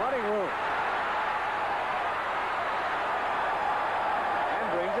gets some running room.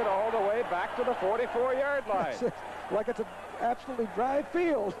 And brings it all the way back to the 44-yard line. Like it's an absolutely dry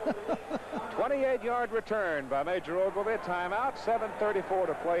field. 28-yard return by Major Ogilvie. Timeout. 7:34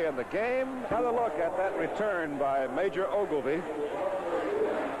 to play in the game. Another look at that return by Major Ogilvie.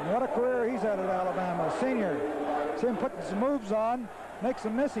 What a career he's had at Alabama. Senior. See him putting some moves on. Makes a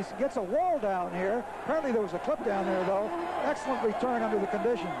miss. He gets a wall down here. Apparently there was a clip down there, though. Excellent return under the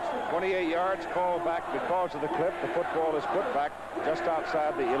conditions. 28 yards called back because of the clip. The football is put back just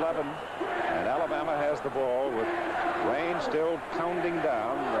outside the 11. And Alabama has the ball with rain still pounding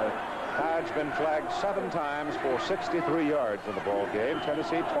down. The Tide's been flagged 7 times for 63 yards in the ball game.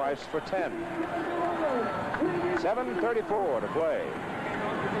 Tennessee twice for 10. 7:34 to play.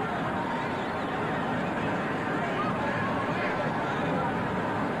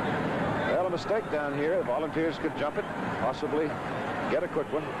 Well, a mistake down here. The Volunteers could jump it, possibly get a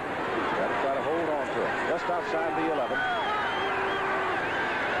quick one. Got to try to hold on to it. Just outside the 11.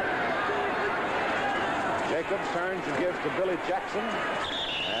 Jacobs turns and gives to Billy Jackson.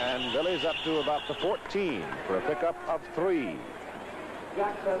 And Billy's up to about the 14 for a pickup of 3.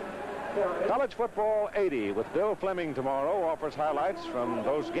 College Football 80 with Bill Fleming tomorrow offers highlights from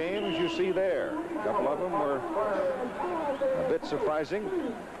those games you see there. A couple of them were a bit surprising.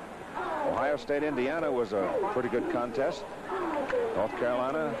 Ohio State, Indiana was a pretty good contest. North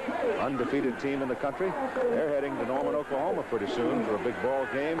Carolina, undefeated team in the country. They're heading to Norman, Oklahoma pretty soon for a big ball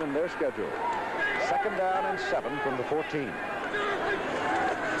game in their schedule. 2nd down and 7 from the 14.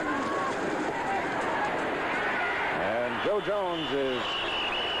 And Joe Jones is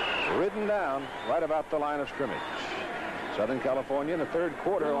ridden down right about the line of scrimmage. Southern California in the 3rd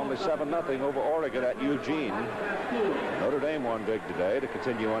quarter, only 7-0 over Oregon at Eugene. Notre Dame won big today to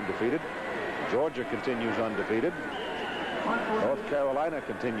continue undefeated. Georgia continues undefeated. North Carolina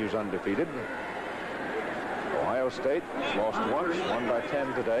continues undefeated. Ohio State lost once, won by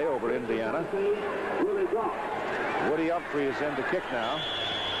 10 today over Indiana. Woody Humphrey is in to kick now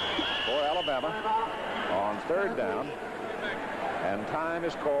for Alabama on 3rd down. And time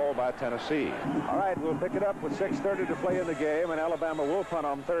is called by Tennessee. All right, we'll pick it up with 6:30 to play in the game, and Alabama will punt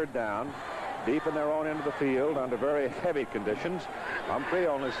on 3rd down, deep in their own end of the field under very heavy conditions. Humphrey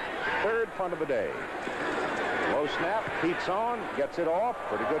on his 3rd punt of the day. Low snap, Pete's on, gets it off,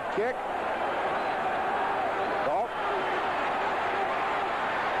 pretty good kick. Galt.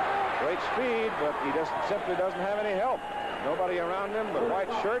 Great speed, but he just simply doesn't have any help. Nobody around him but white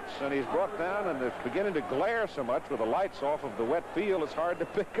shirts, and he's brought down, and it's beginning to glare so much with the lights off of the wet field, it's hard to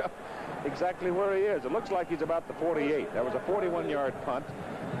pick up exactly where he is. It looks like he's about the 48. That was a 41-yard punt.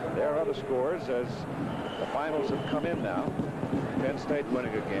 There are other scores as the finals have come in now. Penn State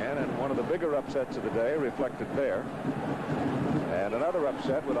winning again, and one of the bigger upsets of the day reflected there. And another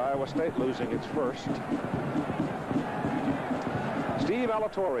upset with Iowa State losing its first. Steve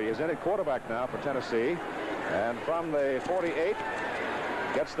Alatorre is in at quarterback now for Tennessee. And from the 48,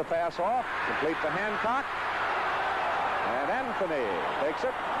 gets the pass off, complete to Hancock. And Anthony takes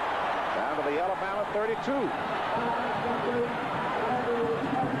it down to the Alabama 32.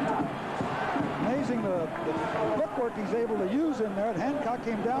 Amazing the footwork he's able to use in there. Hancock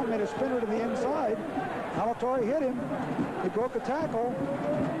came down, made a spinner to the inside. Alatorre hit him. He broke a tackle.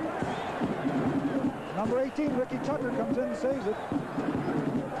 Number 18, Ricky Tucker, comes in and saves it.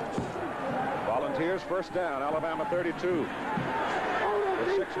 Volunteers first down, Alabama 32.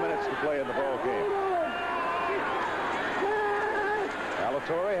 With 6 minutes to play in the ball game.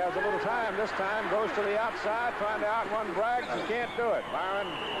 Alatorre has a little time this time, goes to the outside, trying to outrun Braggs. He can't do it. Byron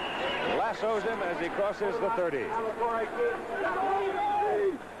lassos him as he crosses the 30.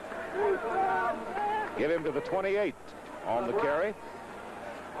 Give him to the 28 on the carry.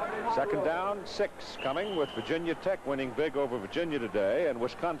 Second down, 6 coming with Virginia Tech winning big over Virginia today, and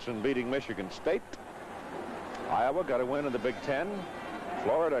Wisconsin beating Michigan State. Iowa got a win in the Big Ten.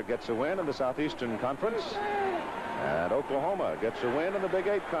 Florida gets a win in the Southeastern Conference. And Oklahoma gets a win in the Big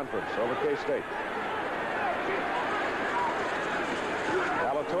 8 Conference over K-State.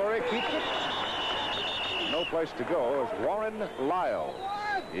 Alatorre keeps it. No place to go as Warren Lyle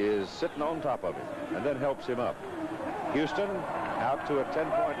is sitting on top of him and then helps him up. Houston out to a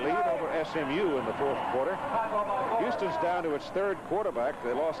 10-point lead over SMU in the fourth quarter. Houston's down to its third quarterback.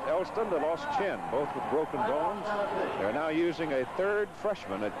 They lost Elston, they lost Chin, both with broken bones. They're now using a third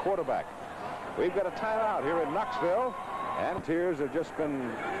freshman at quarterback. We've got a timeout here in Knoxville, and Tears have just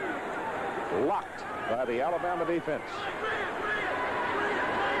been locked by the Alabama defense.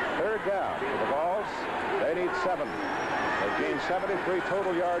 Third down for the Vols. They need 7. They've gained 73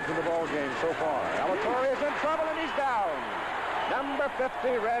 total yards in the ball game so far. Alatorre is in trouble, and he's down. Number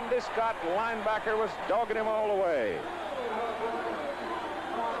 50, Randy Scott, linebacker, was dogging him all the way.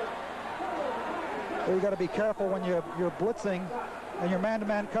 So you got to be careful when you're blitzing and your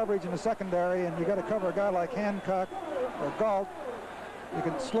man-to-man coverage in the secondary, and you got to cover a guy like Hancock or Galt. You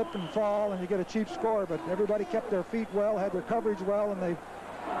can slip and fall, and you get a cheap score. But everybody kept their feet well, had their coverage well, and they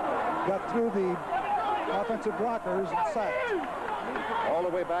got through the offensive blockers and sacked. All the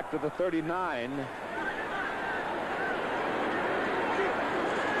way back to the 39.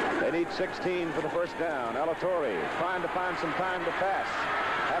 They need 16 for the first down. Alatorre trying to find some time to pass,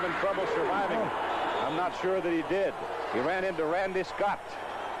 having trouble surviving. I'm not sure that he did. He ran into Randy Scott.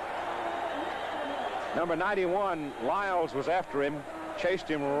 Number 91, Lyles, was after him, chased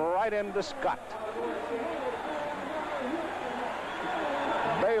him right into Scott.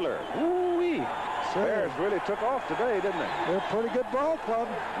 Baylor. Ooh-wee. Bears really took off today, didn't they? They're a pretty good ball club.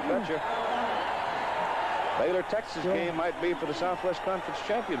 Betcha. Baylor-Texas game might be for the Southwest Conference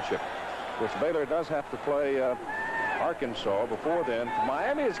Championship, which Baylor does have to play Arkansas before then.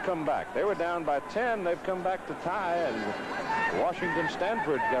 Miami has come back. They were down by 10. They've come back to tie, and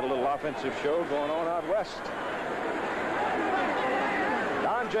Washington-Stanford got a little offensive show going on out west.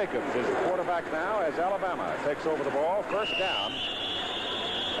 Don Jacobs is the quarterback now as Alabama takes over the ball. First down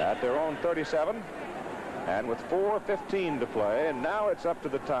at their own 37. And with 4:15 to play, and now it's up to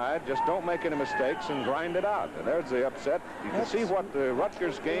the Tide. Just don't make any mistakes and grind it out. And there's the upset. You can see what the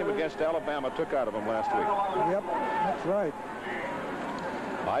Rutgers game against Alabama took out of them last week. Yep, that's right.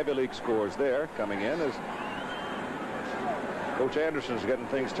 Ivy League scores there coming in as Coach Anderson's getting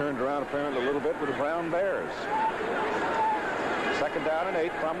things turned around apparently a little bit with the Brown Bears. Second down and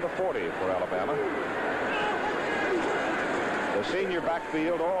 8 from the 40 for Alabama. The senior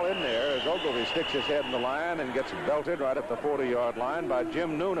backfield all in there as Ogilvie sticks his head in the line and gets belted right at the 40-yard line by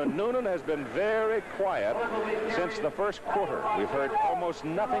Jim Noonan. Noonan has been very quiet since the first quarter. We've heard almost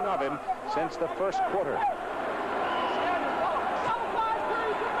nothing of him since the first quarter.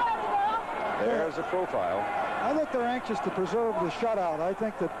 There's a profile. I think they're anxious to preserve the shutout. I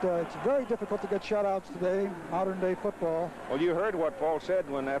think that it's very difficult to get shutouts today, modern-day football. Well, you heard what Paul said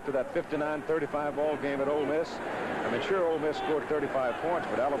when after that 59-35 ball game at Ole Miss. I mean, sure, Ole Miss scored 35 points,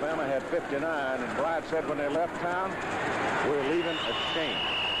 but Alabama had 59, and Bryant said when they left town, we're leaving ashamed.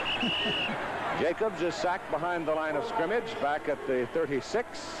 Jacobs is sacked behind the line of scrimmage back at the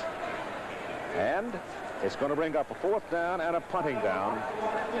 36, and It's going to bring up a 4th down and a punting down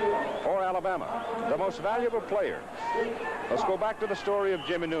for Alabama. The most valuable players. Let's go back to the story of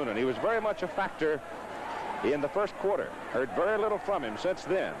Jimmy Noonan. He was very much a factor in the first quarter. Heard very little from him since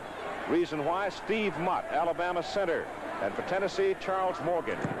then. Reason why, Steve Mott, Alabama center. And for Tennessee, Charles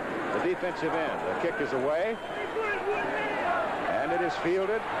Morgan, the defensive end. The kick is away. And it is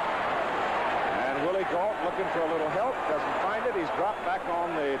fielded. And Willie Gault looking for a little help. Doesn't find it. He's dropped back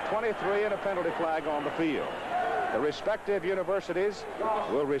on the 23 and a penalty flag on the field. The respective universities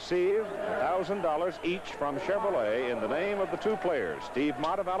will receive $1,000 each from Chevrolet in the name of the two players, Steve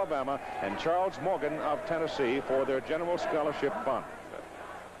Mott of Alabama and Charles Morgan of Tennessee, for their general scholarship fund.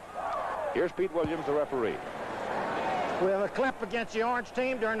 Here's Pete Williams, the referee. We have a clip against the Orange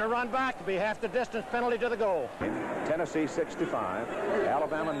team during the run back to be half the distance penalty to the goal. Tennessee 65,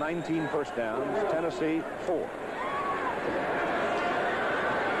 Alabama 19 first downs, Tennessee 4.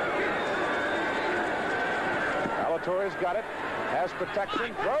 Alatorre's got it, has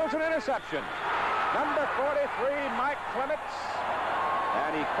protection, throws an interception. Number 43, Mike Clements,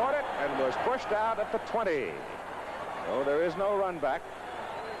 and he caught it and was pushed out at the 20. So there is no run back,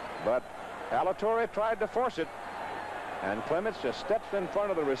 but Alatorre tried to force it, and Clements just stepped in front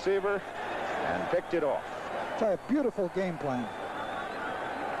of the receiver and picked it off. It's a beautiful game plan.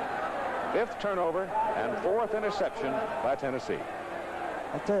 5th turnover and 4th interception by Tennessee.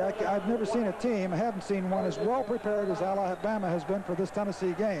 I'll tell you, I've never seen a team, I haven't seen one as well prepared as Alabama has been for this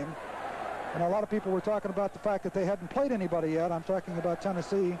Tennessee game. And a lot of people were talking about the fact that they hadn't played anybody yet. I'm talking about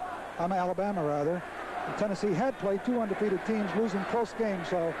Tennessee, Alabama rather. And Tennessee had played 2 undefeated teams, losing close games,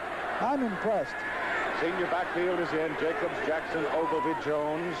 so I'm impressed. Senior backfield is in. Jacobs, Jackson, Ogilvie,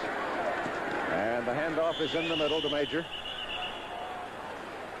 Jones. And the handoff is in the middle to Major.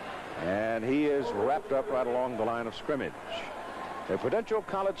 And he is wrapped up right along the line of scrimmage. The Prudential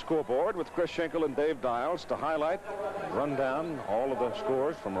College scoreboard with Chris Schenkel and Dave Dials to highlight, run down all of the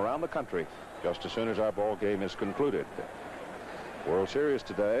scores from around the country just as soon as our ball game is concluded. World Series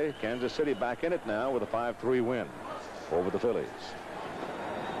today, Kansas City back in it now with a 5-3 win over the Phillies.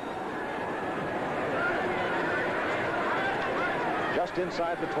 Just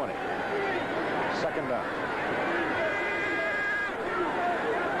inside the 20. 2nd down.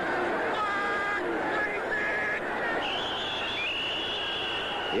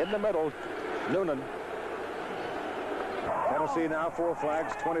 In the middle, Noonan. Tennessee now 4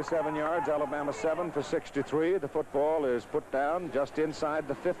 flags, 27 yards. Alabama 7 for 63. The football is put down just inside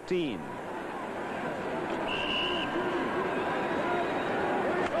the 15.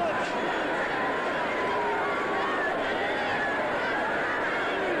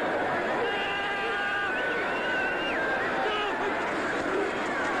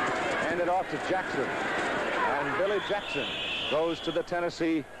 Handed off to Jackson. And Billy Jackson goes to the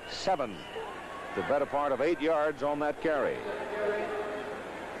Tennessee 7. The better part of 8 yards on that carry.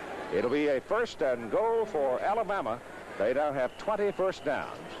 It'll be a 1st and goal for Alabama. They now have 20 first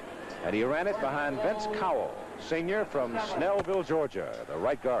downs. And he ran it behind Vince Cowell, senior from Snellville, Georgia, the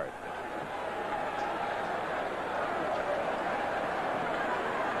right guard.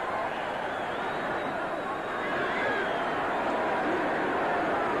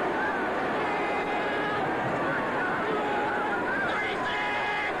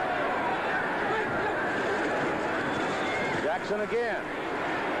 Again,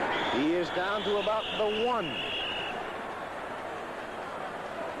 he is down to about the 1.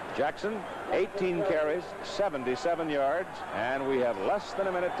 Jackson, 18 carries, 77 yards, and we have less than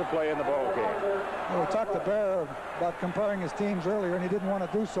a minute to play in the ball game. Well, we talked to Bear about comparing his teams earlier, and he didn't want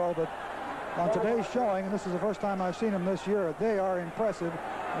to do so, but on today's showing, and this is the first time I've seen him this year, they are impressive,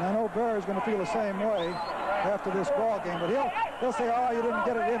 and I know Bear is going to feel the same way after this ball game, but he'll say, oh, you didn't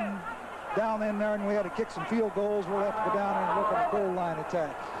get it in down in there, and we had to kick some field goals. We'll have to go down there and work on a goal line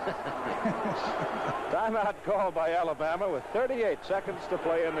attack. Timeout called by Alabama with 38 seconds to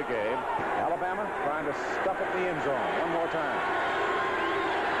play in the game. Alabama trying to stuff it in the end zone one more time.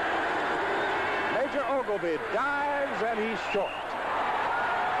 Major Ogilvie dives, and he's short.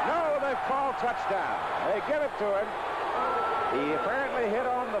 No, they've called touchdown. They give it to him. He apparently hit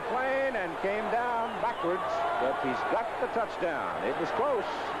on the plane and came down backwards, but he's got the touchdown. It was close.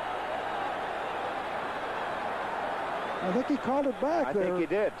 I think he called it back. I think he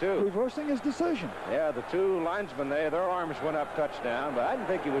did, too. Reversing his decision. Yeah, the two linesmen there, their arms went up touchdown, but I didn't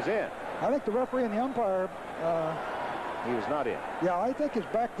think he was in. I think the referee and the umpire... he was not in. Yeah, I think his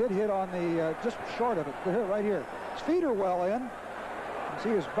back did hit on the, just short of it. Here, right here. His feet are well in. You see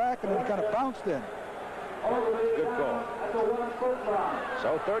his back, and it kind of bounced in. Good call.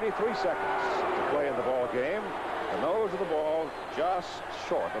 So 33 seconds to play in the ball game. The nose of the ball just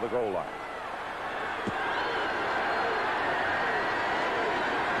short of the goal line.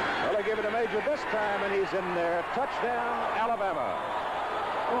 Well, they give it to Major this time, and he's in there. Touchdown, Alabama.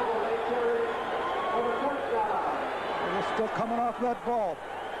 They're still coming off that ball.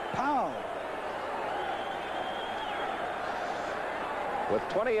 Pound. With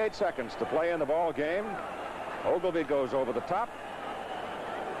 28 seconds to play in the ball game, Ogilvie goes over the top.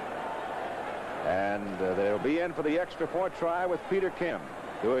 And they'll be in for the extra point try with Peter Kim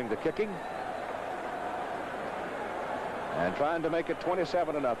doing the kicking. And trying to make it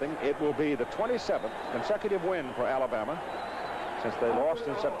 27-0. It will be the 27th consecutive win for Alabama since they lost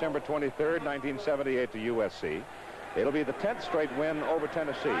on September 23rd, 1978 to USC. It'll be the 10th straight win over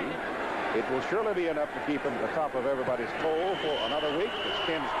Tennessee. It will surely be enough to keep them at the top of everybody's poll for another week. As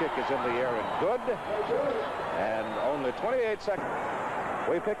Kim's kick is in the air and good. And only 28 seconds.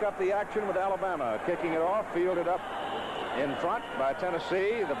 We pick up the action with Alabama kicking it off, fielded up in front by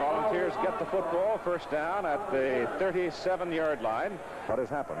Tennessee. The Volunteers get the football, first down at the 37-yard line. What has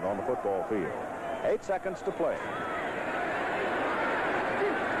happened on the football field? 8 seconds to play.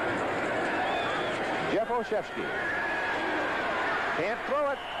 Jeff Olszewski can't throw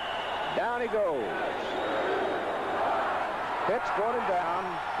it. Down he goes. Pitch brought him down.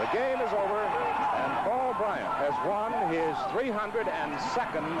 The game is over, and Paul Bryant has won his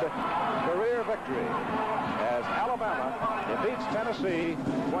 302nd career victory as Alabama defeats Tennessee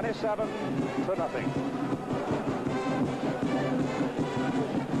 27-0.